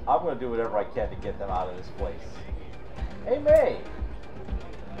mercs. I'm gonna do whatever I can to get them out of this place. Hey, May!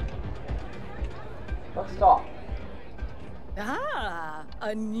 Let's talk. Ah,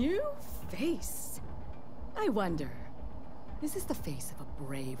 a new face. I wonder, is this the face of a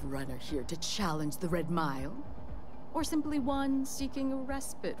brave runner here to challenge the Red Mile? Or simply one seeking a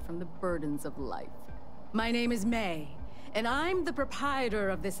respite from the burdens of life? My name is May, and I'm the proprietor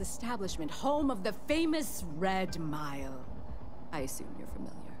of this establishment, home of the famous Red Mile. I assume you're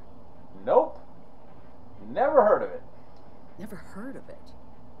familiar. Nope. Never heard of it. Never heard of it?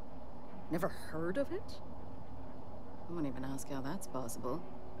 Never heard of it? I won't even ask how that's possible.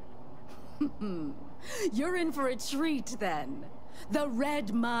 You're in for a treat, then. The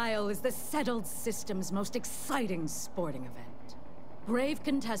Red Mile is the settled system's most exciting sporting event. Brave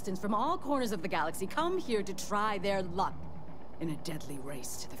contestants from all corners of the galaxy come here to try their luck in a deadly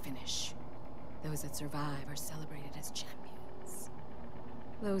race to the finish. Those that survive are celebrated as champions.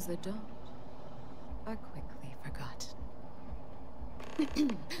 Those that don't are quickly forgotten.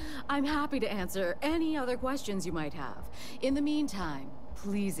 I'm happy to answer any other questions you might have. In the meantime,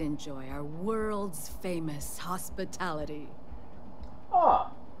 please enjoy our world's famous hospitality.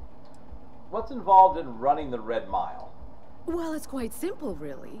 Ah. What's involved in running the Red Mile? Well, it's quite simple,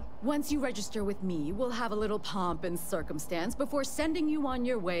 really. Once you register with me, we'll have a little pomp and circumstance before sending you on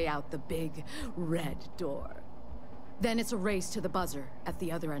your way out the big red door. Then it's a race to the buzzer at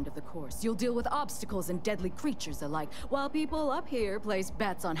the other end of the course. You'll deal with obstacles and deadly creatures alike, while people up here place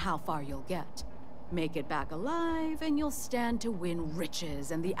bets on how far you'll get. Make it back alive, and you'll stand to win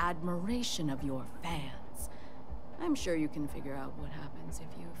riches and the admiration of your fans. I'm sure you can figure out what happens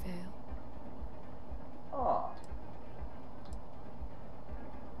if you fail. Ah.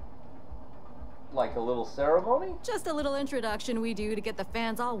 Like a little ceremony? Just a little introduction we do to get the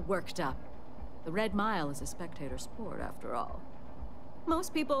fans all worked up. The Red Mile is a spectator sport, after all.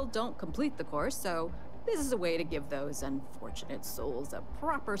 Most people don't complete the course, so this is a way to give those unfortunate souls a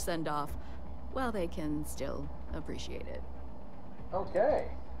proper send-off while they can still appreciate it. Okay.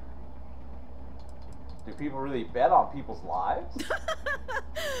 Do people really bet on people's lives?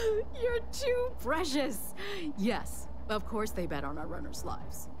 You're too precious. Yes, of course they bet on our runners'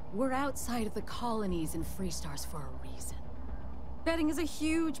 lives. We're outside of the colonies and Freestars for a reason. Betting is a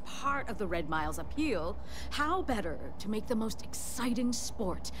huge part of the Red Mile's appeal. How better to make the most exciting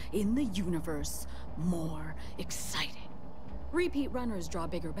sport in the universe more exciting? Repeat runners draw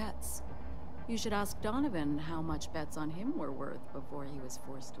bigger bets. You should ask Donovan how much bets on him were worth before he was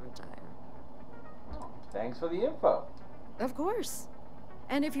forced to retire. Oh, thanks for the info. Of course.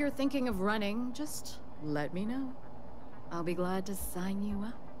 And if you're thinking of running, just let me know. I'll be glad to sign you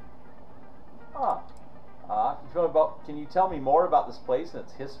up. Can you tell me more about this place and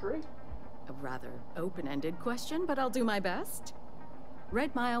its history? A rather open-ended question, but I'll do my best.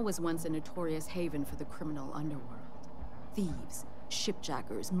 Red Mile was once a notorious haven for the criminal underworld. Thieves,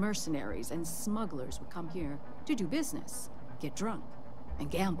 shipjackers, mercenaries, and smugglers would come here to do business, get drunk, and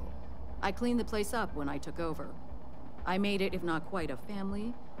gamble. I cleaned the place up when I took over. I made it, if not quite a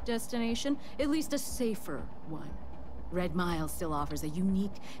family destination, at least a safer one. Red Mile still offers a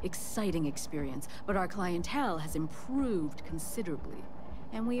unique, exciting experience, but our clientele has improved considerably,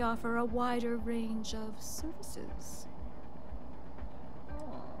 and we offer a wider range of services.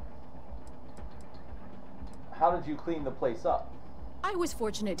 How did you clean the place up? I was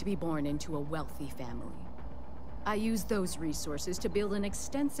fortunate to be born into a wealthy family. I used those resources to build an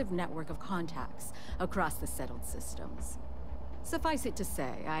extensive network of contacts across the settled systems. Suffice it to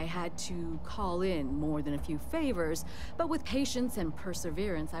say, I had to call in more than a few favors, but with patience and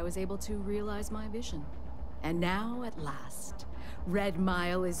perseverance, I was able to realize my vision. And now, at last, Red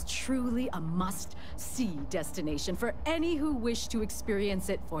Mile is truly a must-see destination for any who wish to experience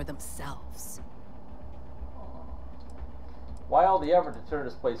it for themselves. Why all the effort to turn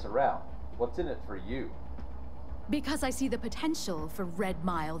this place around? What's in it for you? Because I see the potential for Red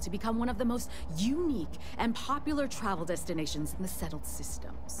Mile to become one of the most unique and popular travel destinations in the settled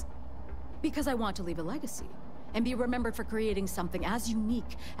systems. Because I want to leave a legacy and be remembered for creating something as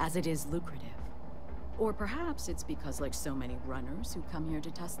unique as it is lucrative. Or perhaps it's because, like so many runners who come here to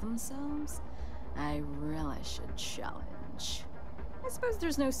test themselves, I really should challenge. I suppose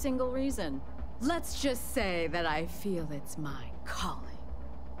there's no single reason. Let's just say that I feel it's my calling.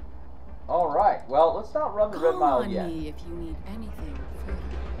 Alright, well, let's not run the Red Mile yet. Call on me if you need anything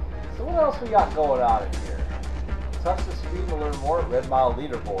further. So what else we got going on in here? Touch the screen to learn more at Red Mile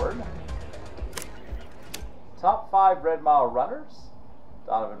leaderboard. Top 5 Red Mile runners.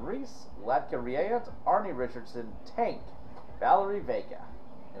 Donovan Reese, Latka Riant, Arnie Richardson, Tank, Valerie Vega.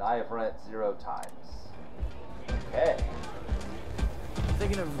 And I have run it 0 times. Okay.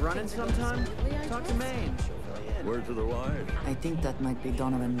 Thinking of running sometime? Talk to Maine. Word to the wise. I think that might be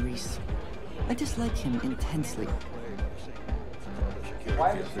Donovan Reese. I dislike him intensely.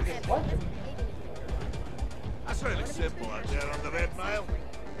 Why does she dislike him? That's really simple out there on the Red Mile.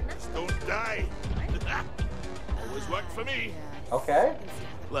 Just don't die. Always worked for me. Okay.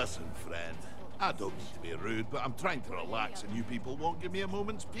 Listen, friend. I don't mean to be rude, but I'm trying to relax and you people won't give me a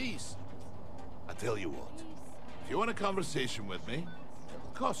moment's peace. I tell you what. If you want a conversation with me,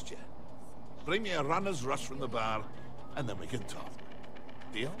 it'll cost you. Bring me a runner's rush from the bar, and then we can talk.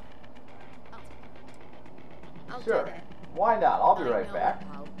 Deal? Sure. Why not? I'll be right back.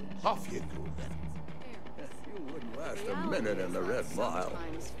 Off you go, then. You wouldn't last a minute in the Red Mile.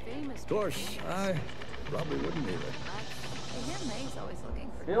 Of course, I probably wouldn't either.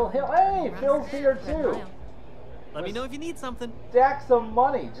 Phil Hill. Hey, Phil's here too. Let me know if you need something. Stack some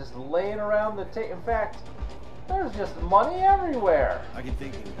money just laying around the table. In fact, there's just money everywhere. I keep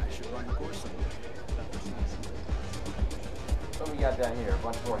thinking I should run the course somewhere. What do we got down here? A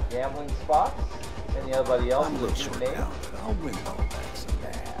bunch more gambling spots. Anybody else with a good name? I'll win all that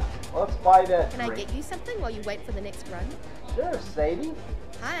someday. Yeah. Let's buy that Can drink. I get you something while you wait for the next run? Sure, Sadie.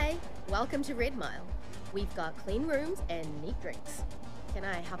 Hi, welcome to Red Mile. We've got clean rooms and neat drinks. Can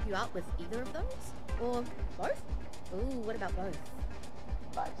I help you out with either of those? Or both? Ooh, what about both?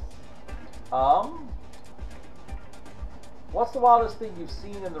 Nice. What's the wildest thing you've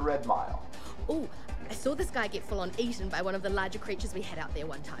seen in the Red Mile? Ooh, I saw this guy get full-on eaten by one of the larger creatures we had out there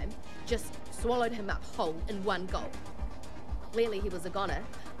one time. Just swallowed him up whole in one gulp. Clearly he was a goner.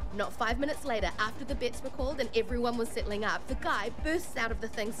 Not 5 minutes later, after the bets were called and everyone was settling up, the guy bursts out of the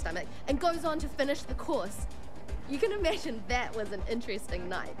thing's stomach and goes on to finish the course. You can imagine that was an interesting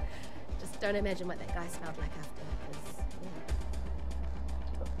night. Just don't imagine what that guy smelled like after, 'cause,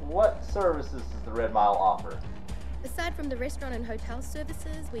 yeah. What services does the Red Mile offer? Aside from the restaurant and hotel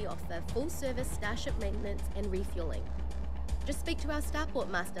services, we offer full-service starship maintenance and refueling. Just speak to our starport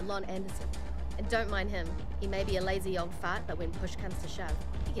master, Lon Anderson. And don't mind him. He may be a lazy old fart, but when push comes to shove,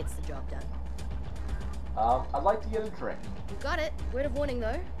 he gets the job done. I'd like to get a drink. You got it. Word of warning,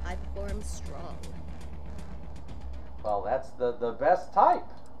 though. I pour him strong. Well, that's the best type.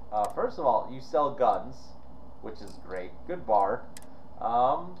 First of all, you sell guns, which is great. Good bar.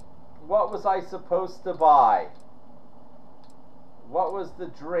 What was I supposed to buy? What was the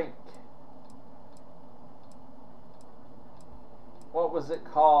drink? What was it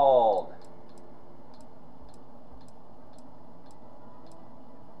called?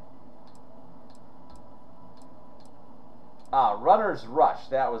 Runner's Rush.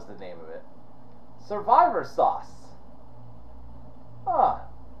 That was the name of it. Survivor Sauce.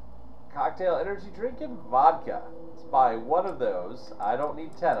 Cocktail, energy drink, and vodka. Let's buy one of those. I don't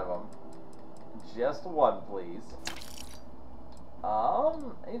need 10 of them. Just one, please.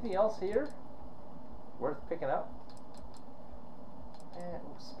 Anything else here worth picking up? And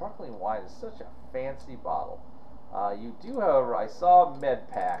sparkling wine is such a fancy bottle. You do, however, I saw med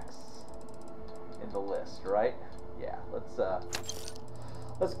packs in the list, right? Yeah, let's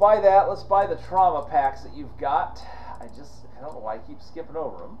buy that. Let's buy the trauma packs that you've got. I don't know why I keep skipping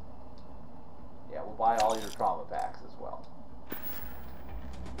over them. Yeah, we'll buy all your trauma packs as well.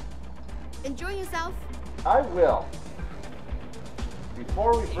 Enjoy yourself. I will.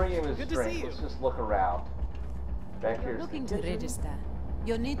 Before we bring him his drink, let's just look around. Back here. Looking to register.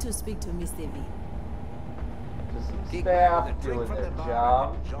 You'll need to speak to Miss Devi. Just some staff doing their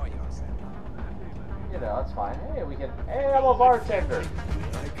job. you know, that's fine. Hey, we can. Hey, I'm a bartender.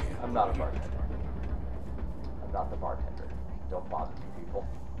 I'm not a bartender. I'm not the bartender. Don't bother me, people.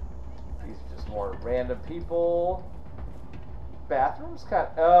 These are just more random people. Bathrooms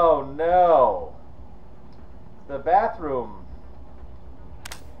cut. Oh no. The bathroom.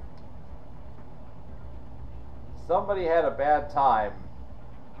 Somebody had a bad time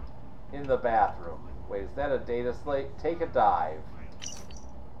in the bathroom. Wait, is that a data slate? Take a dive.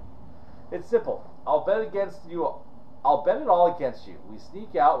 It's simple. I'll bet it all against you. We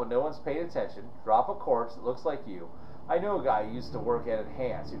sneak out when no one's paying attention, drop a corpse that looks like you. I know a guy who used to work at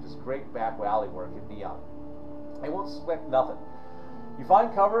Enhance who does great back alley work at Neon. I won't suspect nothing. You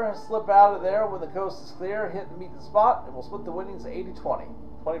find cover and slip out of there when the coast is clear, hit and meet the spot, and we'll split the winnings 80-20.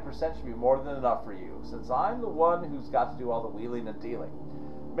 20% should be more than enough for you, since I'm the one who's got to do all the wheeling and dealing.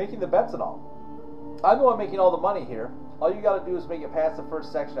 Making the bets and all. I'm the one making all the money here. All you gotta do is make it past the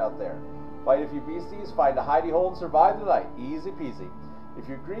first section out there. Fight a few beasties, find a hidey hole, and survive the night. Easy peasy. If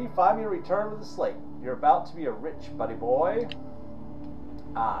you agree, find me a return with the slate. You're about to be a rich buddy boy.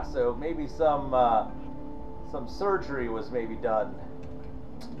 Ah, so maybe some surgery was maybe done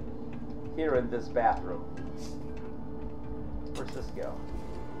here in this bathroom. Where's this go?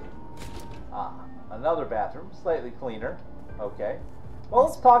 Ah, another bathroom, slightly cleaner. Okay. Well,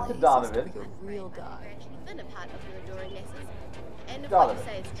 let's talk to Donovan. Real guy. Been a part of your adoring messes. And if Donovan. what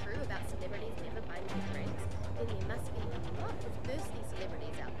you say is true about celebrities never buying new drinks, then there must be a lot of thirsty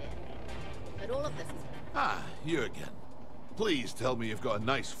celebrities out there. But all of this is... Ah, you again. Please tell me you've got a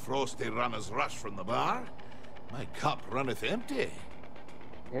nice frosty runner's rush from the bar. My cup runneth empty.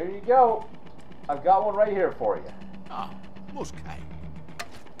 Here you go. I've got one right here for you. Ah, most kind.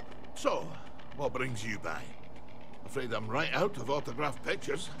 So, what brings you by? Afraid I'm right out of autographed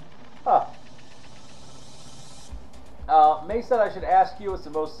pictures. Huh. May said I should ask you what's the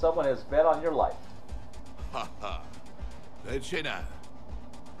most someone has bet on your life. Ha ha. Did she now?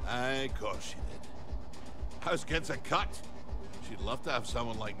 Aye, of course she did. House gets a cut. She'd love to have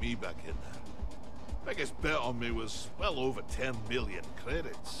someone like me back in there. Biggest bet on me was well over 10 million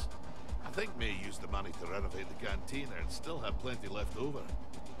credits. I think May used the money to renovate the cantina and still have plenty left over.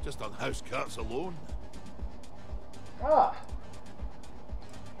 Just on house cuts alone. Ah.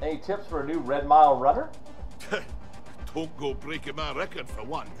 Any tips for a new Red Mile runner? Don't go breaking my record for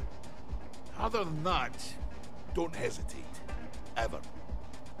one. Other than that, don't hesitate. Ever.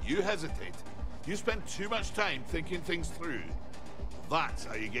 You hesitate. You spend too much time thinking things through. That's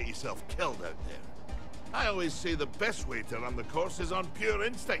how you get yourself killed out there. I always say the best way to run the course is on pure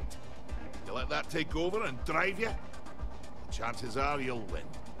instinct. You let that take over and drive you, the chances are you'll win.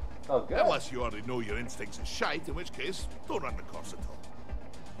 Oh, good. Unless you already know your instincts are shite, in which case, don't run the course at all.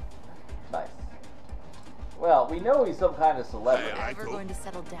 Nice. Well, we know he's some kind of celebrity. Ever going to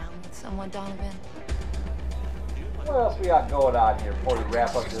settle down with someone, Donovan? What else we got going on here before we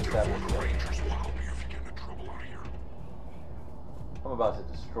wrap up this episode? I'm about to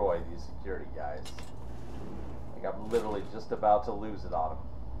destroy these security guys. Like I'm literally just about to lose it on them.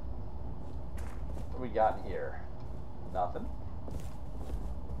 What we got in here? Nothing.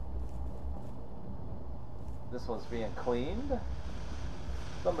 This one's being cleaned.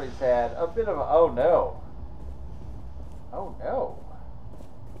 Somebody's had a bit of a... Oh no. Oh no.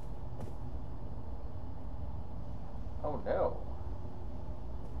 Oh no.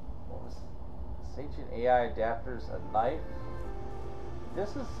 What was Sentient AI adapters, a knife?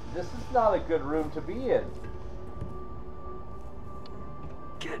 This is not a good room to be in.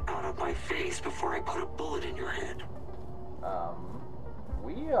 Get out of my face before I put a bullet in your head.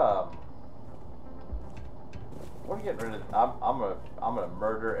 We're getting rid of... I'm gonna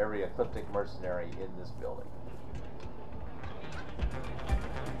murder every ecliptic mercenary in this building.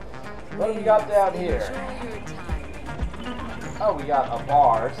 What do we got down here? Oh, we got a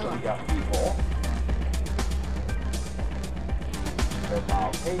bar, so we got people. Red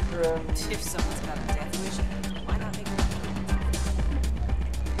Mile patrons. If someone's got a death wish, why not make it?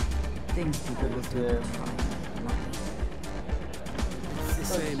 Things people will do. It's the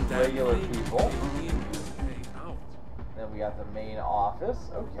same regular people. Then we got the main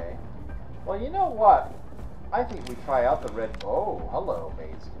office. Okay. Well, you know what? I think we try out the red... Oh, hello,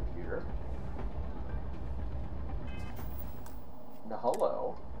 Maid's computer. No,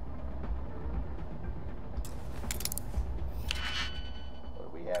 hello.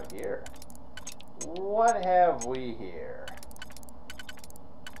 What do we have here? What have we here?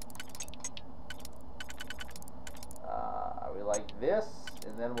 We like this,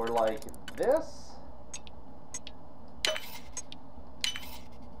 and then we're like this.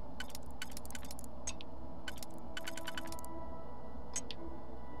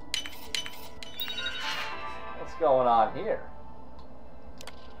 going on here?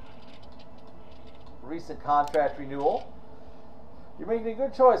 Recent contract renewal. You're making a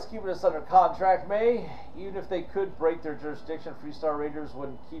good choice keeping us under contract, May. Even if they could break their jurisdiction, Freestar Rangers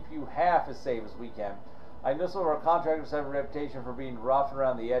wouldn't keep you half as safe as we can. I know some of our contractors have a reputation for being rough and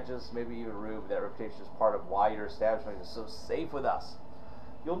around the edges, maybe even rude, but that reputation is part of why your establishment is so safe with us.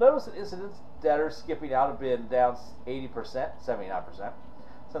 You'll notice that incidents that are skipping out have been down 80%, 79%.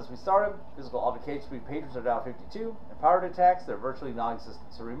 Since we started, physical altercations between patrons are down 52%, and powered attacks, they're virtually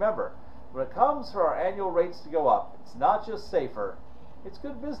non-existent. So remember, when it comes for our annual rates to go up, it's not just safer, it's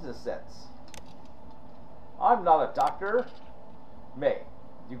good business sense. I'm not a doctor. May,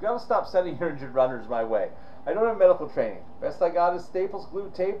 you've got to stop sending your injured runners my way. I don't have medical training. Best I got is staples,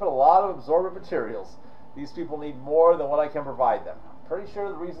 glue, tape, and a lot of absorbent materials. These people need more than what I can provide them. I'm pretty sure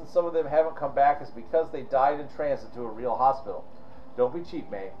the reason some of them haven't come back is because they died in transit to a real hospital. Don't be cheap,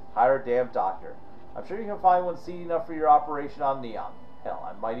 May. Hire a damn doctor. I'm sure you can find one seed enough for your operation on Neon. Hell,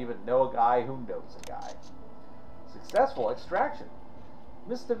 I might even know a guy who knows a guy. Successful extraction.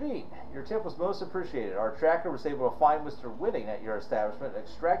 Miss Devine, your tip was most appreciated. Our tracker was able to find Mr. Whitting at your establishment and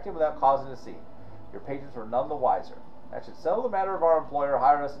extract him without causing a scene. Your patrons were none the wiser. That should settle the matter of our employer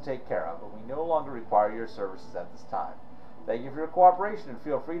hiring us to take care of, but we no longer require your services at this time. Thank you for your cooperation, and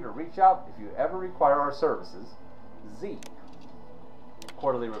feel free to reach out if you ever require our services. Z.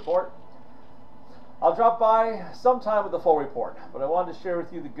 Quarterly report. I'll drop by sometime with the full report, but I wanted to share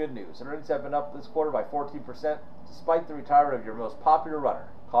with you the good news. Earnings have been up this quarter by 14%, despite the retirement of your most popular runner.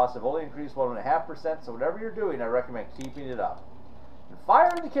 Costs have only increased 1.5%, so whatever you're doing, I recommend keeping it up. And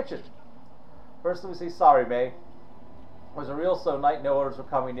fire in the kitchen! First, let me say sorry, May. It was a real slow night, no orders were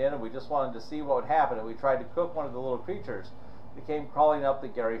coming in, and we just wanted to see what would happen, and we tried to cook one of the little creatures that came crawling up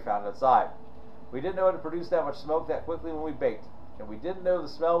that Gary found outside. We didn't know it would produce that much smoke that quickly when we baked, and we didn't know the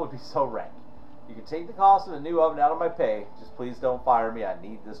smell would be so rank. You can take the cost of a new oven out of my pay. Just please don't fire me. I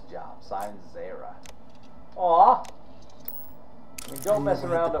need this job. Signed, Zara. Aw. I mean, don't mess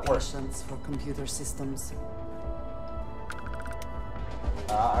around at work. Patience for computer systems.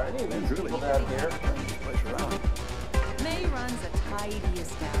 Are any of these people down here? May runs a tidy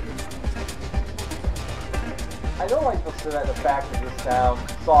establishment. I don't like the fact that this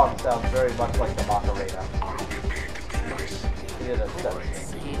song sounds very much like the Macarena. It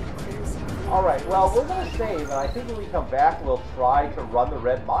is Alright, well, we're going to save, and I think when we come back, we'll try to run the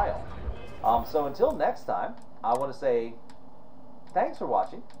Red Mile. So until next time, I want to say thanks for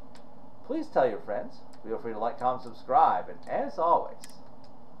watching. Please tell your friends. Feel free to like, comment, subscribe, and as always,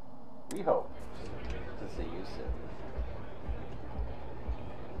 we hope to see you soon.